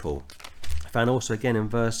people. Found also again in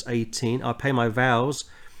verse 18. I'll pay my vows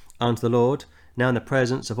unto the Lord, now in the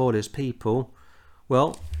presence of all his people.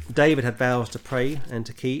 Well, David had vows to pray and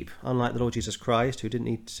to keep, unlike the Lord Jesus Christ, who didn't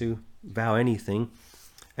need to vow anything.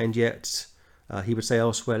 And yet he would say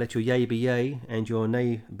elsewhere, let your yea be yea and your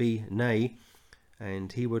nay be nay.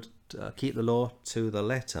 And he would keep the law to the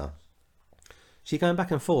letter. So you're going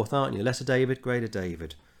back and forth, aren't you? Lesser David, greater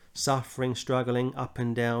David. Suffering, struggling, up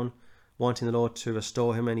and down, wanting the Lord to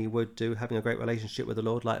restore him, and he would do, having a great relationship with the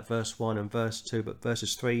Lord, like verse 1 and verse 2. But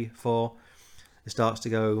verses 3, 4, it starts to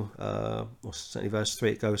go, or certainly verse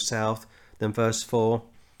 3, it goes south. Then verse 4,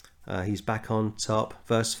 he's back on top.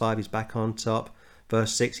 Verse 5, he's back on top.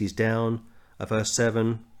 Verse 6, he's down. Verse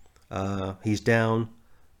 7, he's down.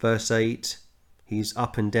 Verse 8, he's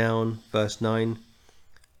up and down. Verse 9,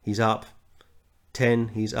 he's up. 10,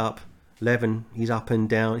 he's up. 11, he's up and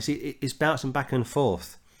down. You see, it's bouncing back and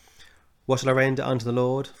forth. What shall I render unto the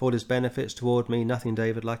Lord for all his benefits toward me? Nothing,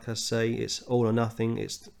 David, like I say, it's all or nothing.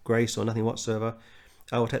 It's grace or nothing whatsoever.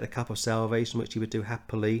 I will take the cup of salvation, which he would do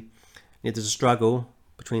happily. Yet there's a struggle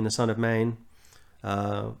between the Son of Man,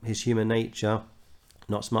 his human nature,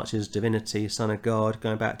 not so much his divinity, Son of God,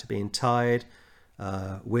 going back to being tired,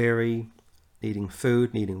 weary, needing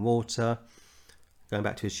food, needing water, going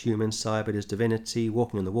back to his human side, but his divinity,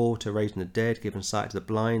 walking on the water, raising the dead, giving sight to the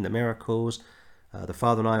blind, the miracles. The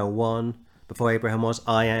Father and I are one. Before Abraham was,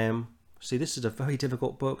 I am. See, this is a very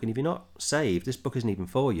difficult book, and if you're not saved, this book isn't even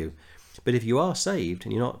for you. But if you are saved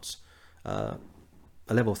and you're not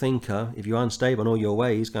a level thinker, if you're unstable in all your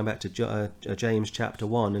ways, going back to James chapter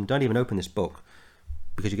 1, and don't even open this book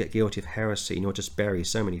because you get guilty of heresy and you'll just bury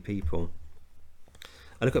so many people.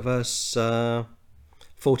 I look at verse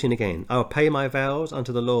 14 again. I will pay my vows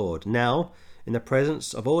unto the Lord now in the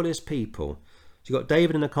presence of all his people. So you've got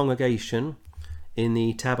David in the congregation in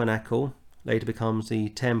the tabernacle, later becomes the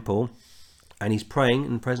temple, and he's praying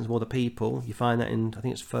in the presence of all the people. You find that in, I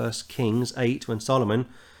think it's 1 Kings 8, when Solomon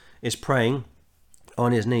is praying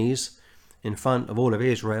on his knees in front of all of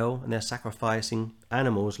Israel, and they're sacrificing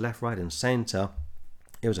animals left, right and centre.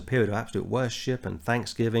 It was a period of absolute worship and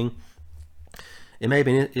thanksgiving. It may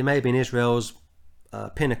have been Israel's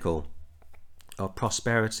pinnacle of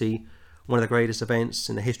prosperity, one of the greatest events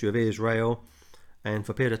in the history of Israel. And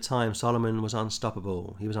for a period of time, Solomon was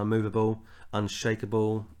unstoppable. He was unmovable,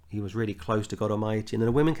 unshakable. He was really close to God Almighty. And then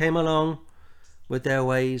the women came along with their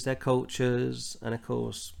ways, their cultures, and of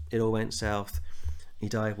course it all went south. He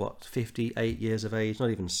died, 58 years of age, not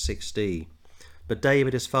even 60. But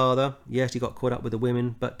David, his father, yes, he got caught up with the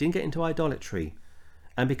women, but didn't get into idolatry.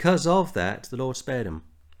 And because of that, the Lord spared him.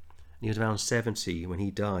 He was around 70 when he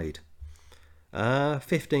died.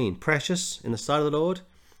 15. Precious in the sight of the Lord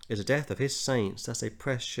is the death of his saints. That's a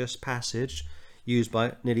precious passage used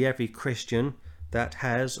by nearly every Christian that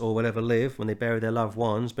has or will ever live when they bury their loved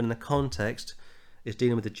ones. But in the context, it's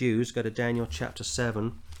dealing with the Jews. Go to Daniel chapter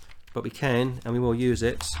 7. But we can and we will use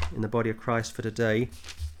it in the body of Christ for today.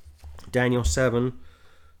 Daniel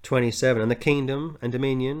 7:27. And the kingdom and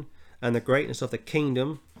dominion and the greatness of the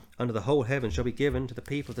kingdom under the whole heaven shall be given to the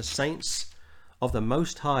people of the saints of the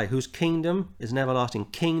Most High, whose kingdom is an everlasting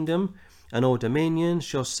kingdom, and all dominions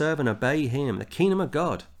shall serve and obey him. The kingdom of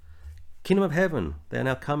God, kingdom of heaven, they are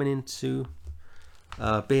now coming into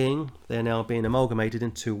being. They are now being amalgamated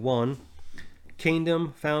into one.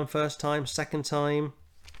 Kingdom found first time, second time,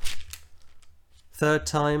 third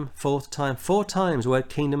time, fourth time. 4 times the word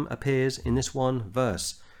kingdom appears in this one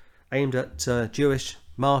verse, aimed at Jewish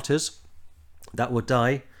martyrs that will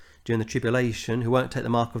die during the tribulation, who won't take the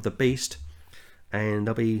mark of the beast, and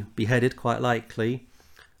they'll be beheaded quite likely,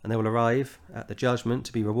 and they will arrive at the judgment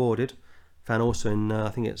to be rewarded. Found also in I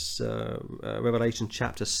think it's Revelation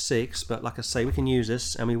chapter 6. But like I say, we can use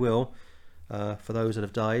this, and we will, for those that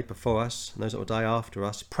have died before us and those that will die after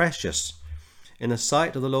us. Precious in the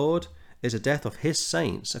sight of the Lord is the death of his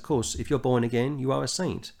saints. Of course, if you're born again, you are a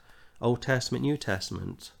saint. Old Testament, New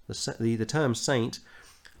Testament. The term saint,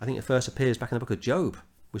 I think it first appears back in the book of Job,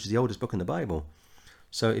 which is the oldest book in the Bible.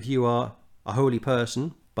 So if you are a holy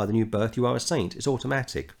person by the new birth, you are a saint. It's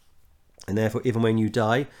automatic. And therefore, even when you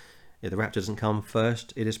die, if the rapture doesn't come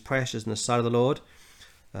first, it is precious in the sight of the Lord,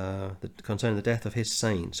 concerning the death of his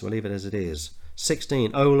saints. We'll leave it as it is.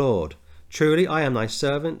 16. O Lord, truly I am thy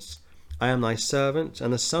servant, and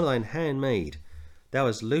the son of thine handmaid. Thou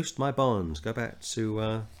hast loosed my bonds. Go back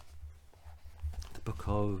to the book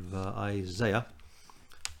of Isaiah.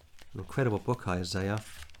 An incredible book, Isaiah.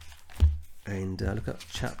 And look at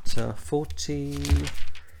chapter 40,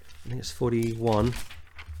 I think it's 41.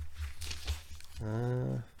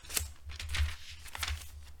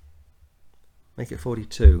 Make it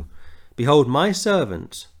 42. Behold my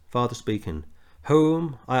servant, Father speaking,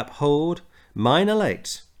 whom I uphold, mine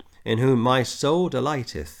elect, in whom my soul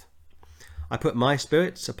delighteth. I put my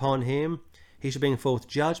spirits upon him. He shall bring forth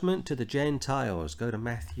judgment to the Gentiles. Go to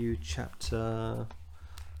Matthew chapter,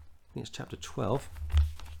 I think it's chapter 12.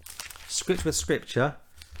 Scripture with scripture.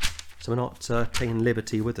 So we're not taking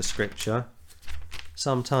liberty with the scripture.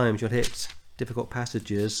 Sometimes you'll hit difficult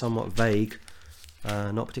passages, somewhat vague,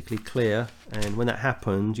 not particularly clear. And when that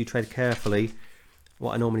happens, you tread carefully.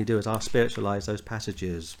 What I normally do is I'll spiritualize those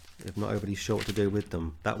passages, if not overly short to do with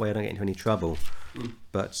them. That way I don't get into any trouble.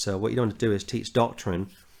 But what you don't want to do is teach doctrine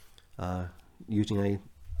using a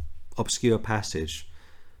obscure passage.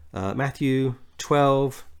 Matthew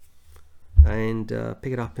 12 and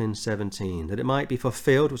pick it up in 17. That it might be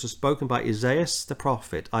fulfilled which was spoken by Isaiah the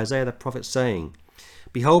prophet, saying,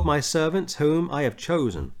 Behold my servant whom I have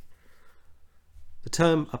chosen. The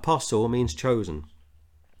term apostle means chosen.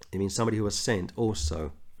 It means somebody who was sent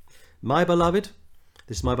also. My beloved,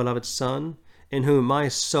 this is my beloved son, in whom my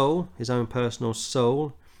soul, his own personal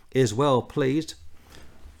soul, is well pleased.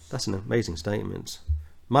 That's an amazing statement.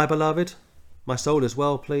 My beloved, my soul is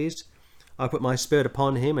well pleased. I put my spirit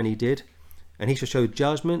upon him, and he did. And he shall show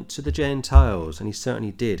judgment to the Gentiles. And he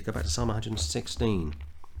certainly did. Go back to Psalm 116.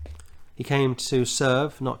 He came to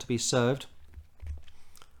serve, not to be served.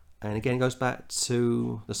 And again, it goes back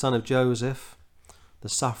to the son of Joseph, the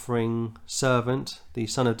suffering servant, the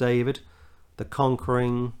son of David, the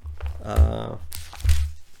conquering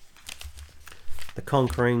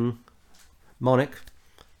monarch,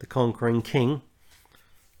 the conquering king.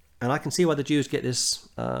 And I can see why the Jews get this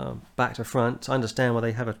back to front. I understand why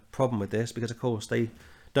they have a problem with this, because of course they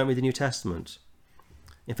don't read the New Testament.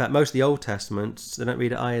 In fact, most of the Old Testament, they don't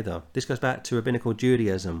read it either. This goes back to rabbinical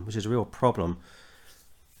Judaism, which is a real problem.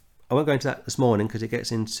 I won't go into that this morning because it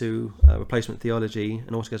gets into replacement theology,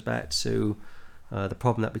 and also goes back to the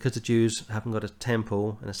problem that because the Jews haven't got a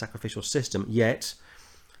temple and a sacrificial system yet,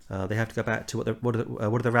 they have to go back to what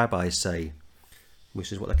do the rabbis say,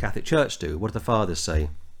 which is what the Catholic Church do. What do the fathers say?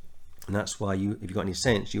 And that's why if you've got any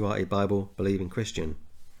sense, you are a Bible-believing Christian.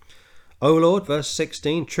 O Lord, verse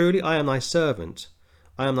 16, truly I am thy servant.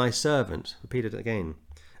 I am thy servant, repeated it again,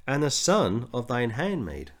 and the son of thine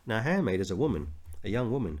handmaid. Now, handmaid is a woman, a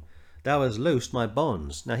young woman. Thou hast loosed my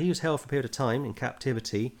bonds. Now, he was held for a period of time in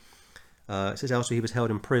captivity. It says also he was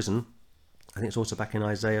held in prison. I think it's also back in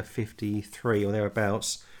Isaiah 53 or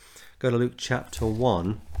thereabouts. Go to Luke chapter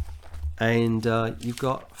 1, and you've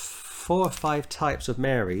got 4 or 5 types of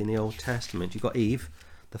Mary in the Old Testament. You've got Eve,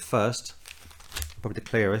 the first, probably the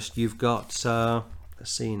clearest. You've got,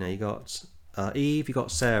 let's see now, you've got Eve, you've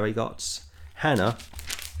got Sarah, you've got Hannah,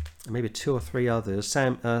 and maybe 2 or 3 others.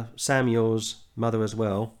 Samuel's mother as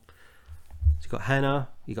well. So you've got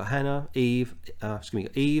Hannah, Eve,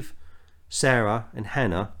 Eve, Sarah, and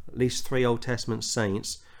Hannah. At least 3 Old Testament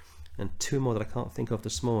saints, and 2 more that I can't think of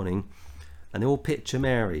this morning. And they all picture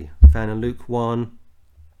Mary, found in Luke 1,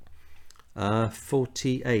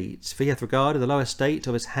 48. For he hath regarded the low estate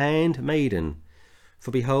of his handmaiden.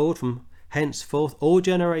 For behold, from henceforth all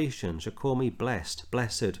generations shall call me blessed,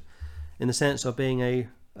 in the sense of being a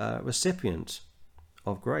recipient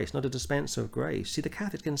of grace, not a dispenser of grace. See, the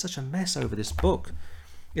Catholics get in such a mess over this book.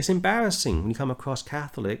 It's embarrassing when you come across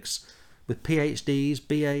Catholics with PhDs,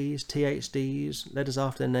 BAs, THDs, letters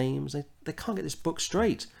after their names. They can't get this book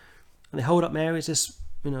straight. And they hold up Mary as this,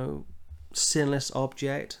 sinless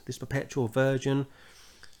object, this perpetual virgin.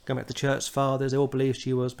 Going back to the Church Fathers, they all believed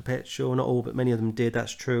she was perpetual. Not all, but many of them did.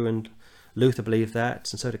 That's true. And Luther believed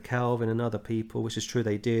that, and so did Calvin and other people, which is true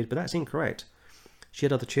they did, but that's incorrect. She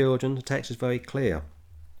had other children. The text is very clear.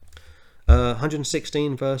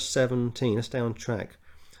 116 verse 17. Let's stay on track.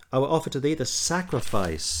 I will offer to thee the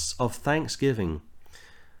sacrifice of thanksgiving,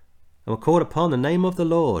 and will call upon the name of the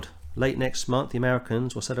Lord. Late next month, the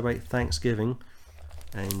Americans will celebrate Thanksgiving,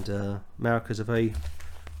 and America is a very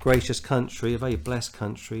gracious country, a very blessed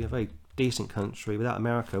country, a very decent country. Without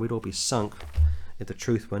America, we'd all be sunk if the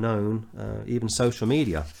truth were known. Even social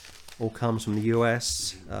media all comes from the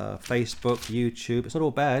US, Facebook, YouTube. It's not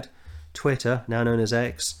all bad. Twitter, now known as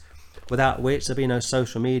X, without which there'd be no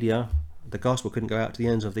social media. The gospel couldn't go out to the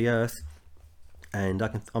ends of the earth. And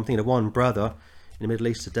I'm thinking of one brother in the Middle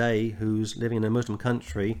East today who's living in a Muslim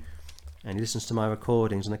country, and he listens to my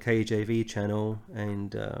recordings on the KJV channel,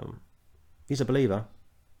 and he's a believer,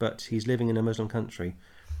 but he's living in a Muslim country.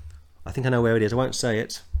 I think I know where it is. I won't say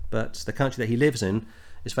it, but the country that he lives in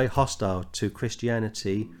is very hostile to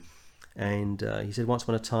Christianity. And he said, once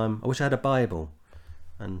upon a time, I wish I had a Bible.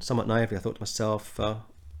 And somewhat naively, I thought to myself,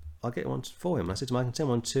 I'll get one for him. And I said to him, I can send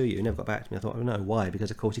one to you. He never got back to me. I thought, oh no, why?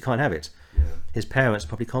 Because of course he can't have it. Yeah. His parents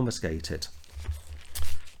probably confiscate it.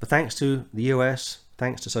 But thanks to the US,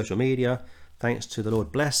 thanks to social media, thanks to the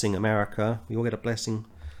Lord blessing America, we all get a blessing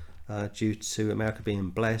due to America being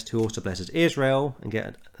blessed, who also blesses Israel, and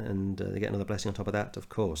they get another blessing on top of that, of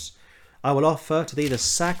course. I will offer to thee the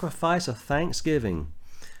sacrifice of thanksgiving,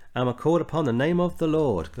 and will call upon the name of the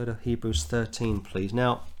Lord. Go to Hebrews 13, please.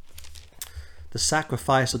 Now, the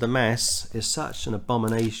sacrifice of the Mass is such an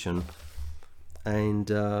abomination, and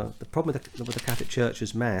the problem with the Catholic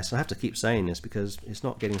Church's Mass, and I have to keep saying this because it's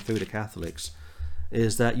not getting through to Catholics,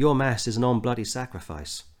 is that your Mass is a non-bloody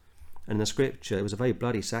sacrifice. And in the Scripture, it was a very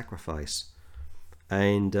bloody sacrifice.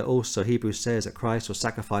 And also, Hebrews says that Christ was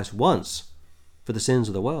sacrificed once for the sins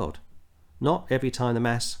of the world. Not every time the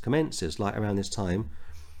Mass commences, like around this time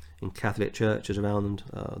in Catholic churches around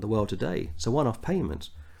the world today. It's a one-off payment.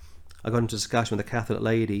 I got into a discussion with a Catholic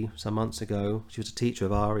lady some months ago. She was a teacher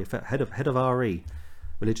of RE, head of RE,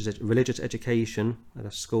 religious education at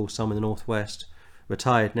a school somewhere in the Northwest,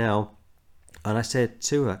 retired now. And I said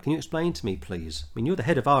to her, can you explain to me, please? I mean, you're the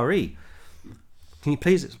head of RE. Can you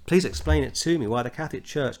please explain it to me why the Catholic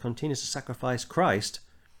Church continues to sacrifice Christ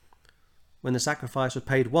when the sacrifice was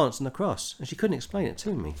paid once on the cross? And she couldn't explain it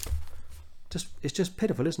to me. It's just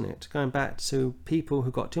pitiful, isn't it? Going back to people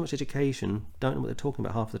who got too much education, don't know what they're talking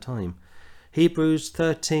about half the time. Hebrews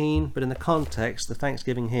 13, but in the context, the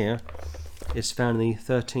thanksgiving here is found in the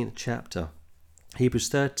 13th chapter. Hebrews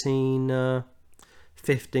 13,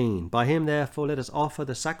 15. By him, therefore, let us offer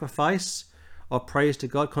the sacrifice of praise to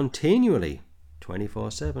God continually,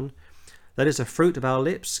 24/7. That is the fruit of our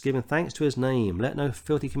lips, giving thanks to his name. Let no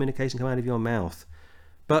filthy communication come out of your mouth,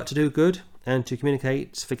 but to do good and to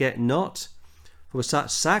communicate, forget not. For with such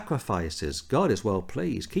sacrifices, God is well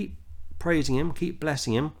pleased. Keep praising him, keep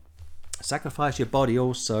blessing him. Sacrifice your body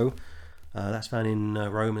also. That's found in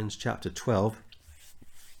Romans chapter 12.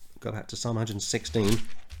 Go back to Psalm 116.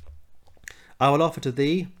 I will offer to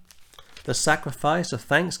thee the sacrifice of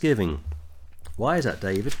thanksgiving. Why is that,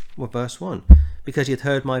 David? Well, verse 1. Because he hath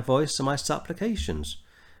heard my voice and my supplications.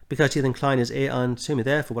 Because he hath inclined his ear unto me.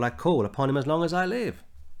 Therefore will I call upon him as long as I live.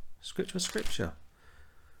 Scripture for scripture.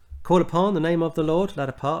 Call upon the name of the Lord,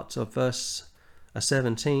 latter part of verse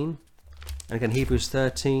 17. And again, Hebrews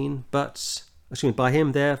 13. By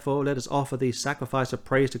him, therefore, let us offer the sacrifice of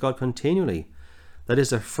praise to God continually. That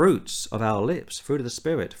is the fruits of our lips, fruit of the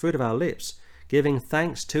Spirit, fruit of our lips, giving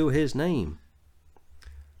thanks to his name.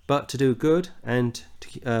 But to do good and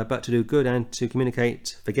to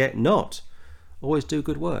communicate, forget not. Always do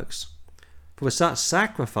good works. For with such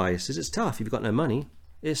sacrifices, it's tough if you've got no money.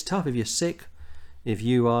 It's tough if you're sick. If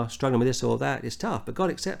you are struggling with this or that, it's tough. But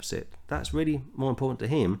God accepts it. That's really more important to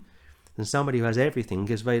him than somebody who has everything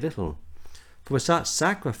gives very little. For with such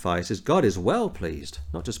sacrifices, God is well pleased.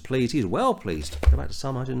 Not just pleased, he's well pleased. Go back to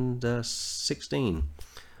Psalm 116.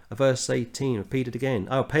 Verse 18, repeated again.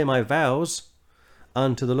 I will pay my vows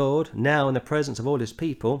unto the Lord, now in the presence of all his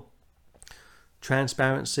people.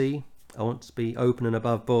 Transparency. I want to be open and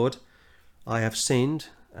above board. I have sinned,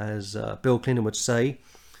 as Bill Clinton would say,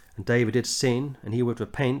 and David did sin, and he would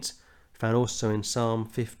repent. Found also in Psalm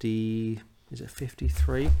 50, is it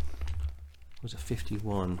 53? Or was it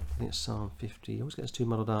 51? I think it's Psalm 50. I always get this too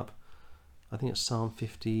muddled up. I think it's Psalm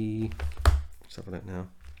 50. Let's have a look now.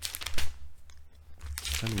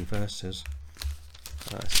 So many verses.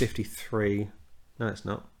 It's 53. No, it's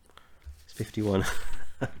not. It's 51.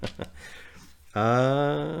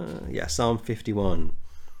 Psalm 51.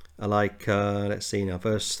 Let's see now,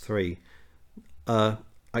 verse 3. I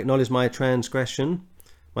acknowledge my transgression.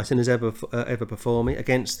 My sin is ever before me.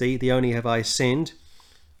 Against thee, the only have I sinned,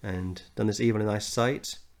 and done this evil in thy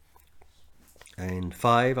sight. And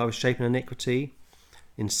 5, I was shapen in iniquity.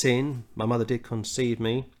 In sin, my mother did conceive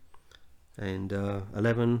me. And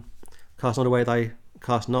 11, cast me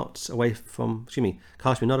not away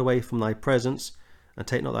from thy presence, and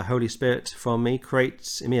take not thy Holy Spirit from me.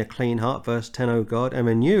 Create in me a clean heart, verse 10, O God, and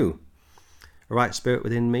renew a right spirit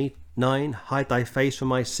within me. 9, hide thy face from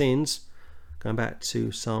my sins, going back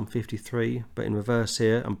to Psalm 53, but in reverse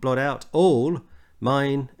here, and blot out all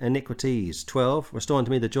mine iniquities. 12, restore unto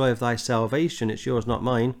me the joy of thy salvation, it's yours, not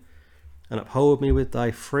mine, and uphold me with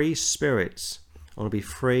thy free spirits. I want to be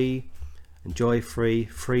free and joy-free,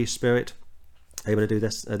 free spirit, able to do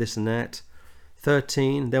this and that.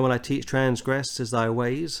 13, then will I teach transgressors thy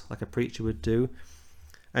ways, like a preacher would do,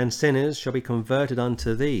 and sinners shall be converted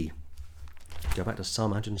unto thee. Go back to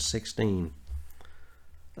Psalm 116.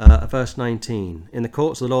 Verse 19, in the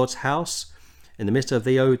courts of the Lord's house, in the midst of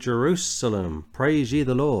thee, O Jerusalem, praise ye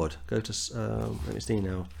the Lord. Go to, let me see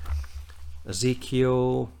now,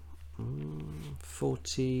 Ezekiel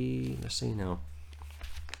 40, let's see now.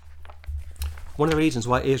 One of the reasons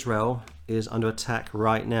why Israel is under attack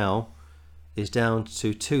right now is down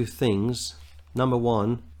to 2 things. Number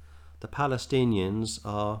 1, the Palestinians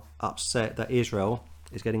are upset that Israel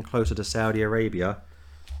is getting closer to Saudi Arabia.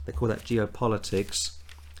 They call that geopolitics.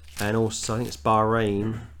 And also I think it's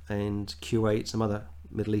Bahrain and Kuwait, some other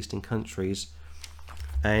Middle Eastern countries.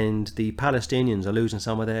 And the Palestinians are losing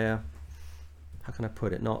some of their, how can I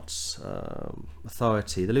put it, not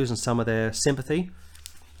authority. They're losing some of their sympathy.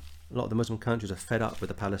 A lot of the Muslim countries are fed up with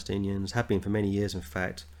the Palestinians, have been for many years in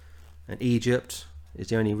fact. And Egypt is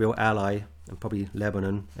the only real ally, and probably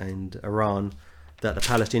Lebanon and Iran, that the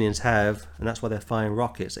Palestinians have, and that's why they're firing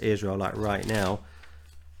rockets at Israel like right now,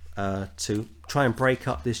 to try and break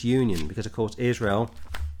up this union, because of course Israel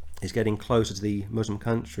is getting closer to the Muslim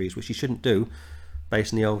countries, which she shouldn't do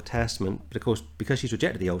based on the Old Testament. But of course, because she's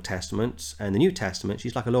rejected the Old Testament and the New Testament,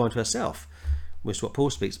 she's like a law unto herself, which is what Paul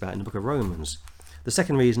speaks about in the book of Romans. The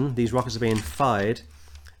second reason these rockets are being fired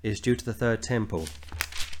is due to the third temple.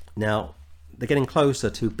 Now, they're getting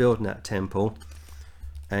closer to building that temple,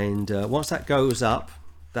 and once that goes up,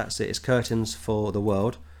 that's it, it's curtains for the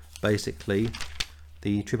world. Basically,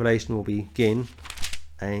 the tribulation will begin,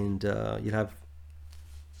 and you'll have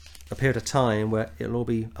a period of time where it'll all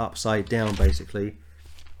be upside down, basically,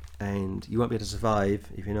 and you won't be able to survive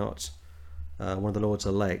if you're not one of the Lord's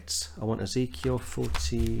elect. I want Ezekiel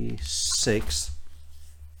 46.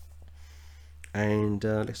 And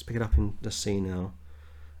let's pick it up in the scene now.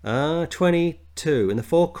 22. In the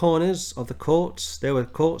 4 corners of the courts there were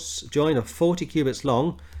courts joined of 40 cubits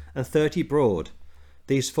long and 30 broad.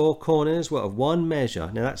 These 4 corners were of one measure.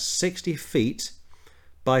 Now that's 60 feet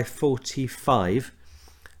by 45.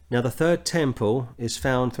 Now the third temple is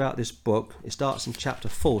found throughout this book. It starts in chapter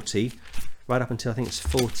 40, right up until I think it's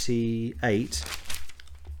 48.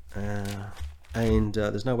 And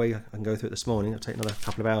there's no way I can go through it this morning. It'll take another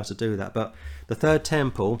couple of hours to do that. But the third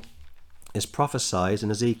temple is prophesied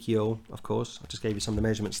in Ezekiel, of course. I just gave you some of the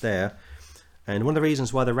measurements there. And one of the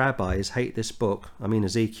reasons why the rabbis hate this book, I mean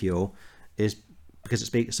Ezekiel, is because it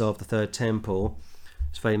speaks of the third temple.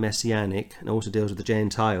 It's very messianic and also deals with the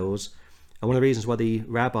Gentiles. And one of the reasons why the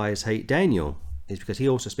rabbis hate Daniel is because he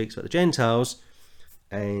also speaks about the Gentiles,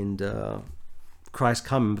 and Christ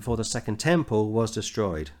coming before the second temple was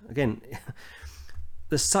destroyed. Again,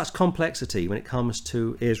 there's such complexity when it comes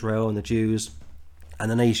to Israel and the Jews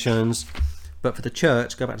and the nations. But for the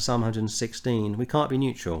church, go back to Psalm 116, we can't be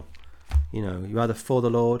neutral. You know, you're either for the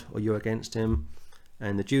Lord or you're against him.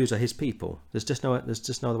 And the Jews are his people. There's just no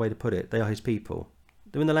other way to put it. They are his people.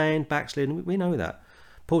 They're in the land, backslidden. We know that.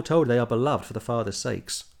 Paul told they are beloved for the Father's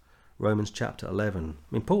sakes. Romans chapter 11.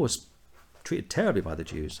 I mean, Paul was treated terribly by the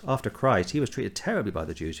Jews. After Christ, he was treated terribly by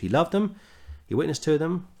the Jews. He loved them. He witnessed to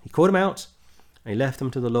them. He called them out. And he left them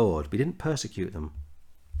to the Lord. But he didn't persecute them.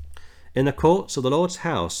 In the courts of the Lord's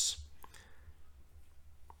house,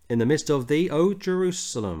 in the midst of thee, O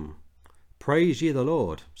Jerusalem, praise ye the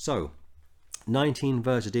Lord. So, 19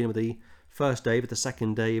 verses dealing with the first David, the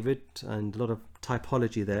second David, and a lot of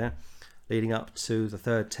typology there, leading up to the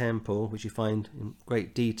third temple, which you find in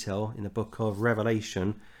great detail in the book of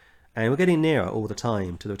Revelation. And we're getting nearer all the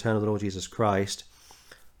time to the return of the Lord Jesus Christ.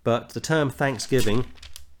 But the term thanksgiving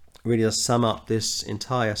really does sum up this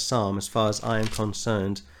entire psalm as far as I am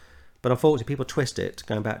concerned. But unfortunately, people twist it,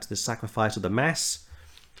 going back to the sacrifice of the Mass.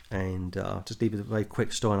 And just leave it a very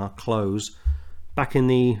quick story and I'll close. Back in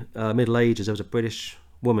the Middle Ages, there was a British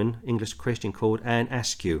woman, English Christian, called Anne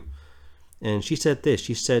Askew. And she said this.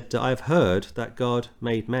 She said, I have heard that God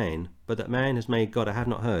made man, but that man has made God I have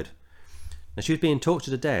not heard. Now, she was being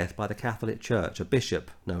tortured to death by the Catholic Church, a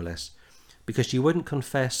bishop, no less, because she wouldn't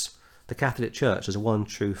confess the Catholic Church as a one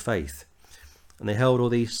true faith. And they held all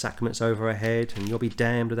these sacraments over her head, and you'll be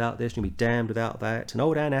damned without this, you'll be damned without that. And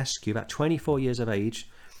old Anne Askew, about 24 years of age,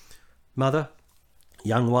 mother,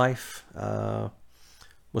 young wife,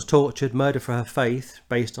 was tortured, murdered for her faith,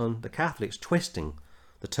 based on the Catholics twisting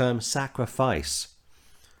the term sacrifice.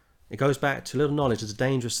 It goes back to little knowledge is a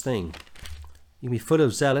dangerous thing. You can be full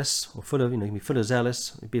of zealous, or full of, you can be full of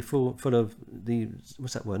zealous, be full of the,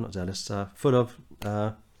 what's that word, not zealous, full of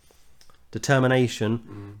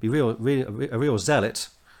determination, be a real zealot,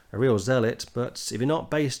 but if it's not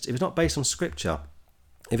based on scripture,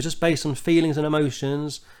 if it's just based on feelings and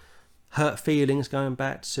emotions, hurt feelings, going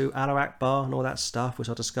back to Allah Akbar and all that stuff, which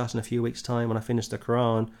I'll discuss in a few weeks' time when I finish the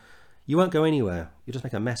Quran, you won't go anywhere. You just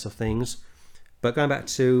make a mess of things. But going back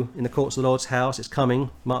to in the courts of the Lord's house, it's coming,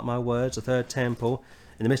 mark my words, the third temple.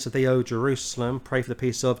 In the midst of thee, O Jerusalem, pray for the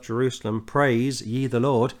peace of Jerusalem, praise ye the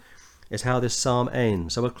Lord, is how this psalm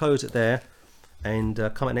ends. So we'll close it there and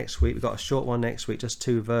come back next week. We've got a short one next week, just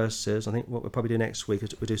 2 verses. I think what we'll probably do next week is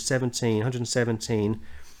we'll do 117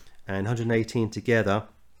 and 118 together,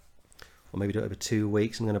 or maybe do it over 2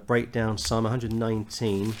 weeks. I'm going to break down Psalm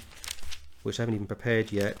 119, which I haven't even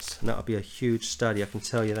prepared yet, and that'll be a huge study, I can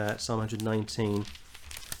tell you that. Psalm 119,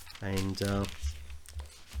 and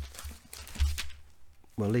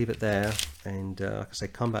we'll leave it there, and like I say,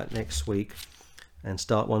 come back next week and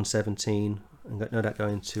start 117 and no doubt go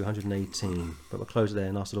into 118. But we'll close it there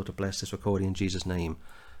and ask the Lord to bless this recording in Jesus' name.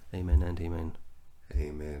 Amen and amen.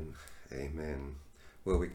 Amen. Amen. Well, we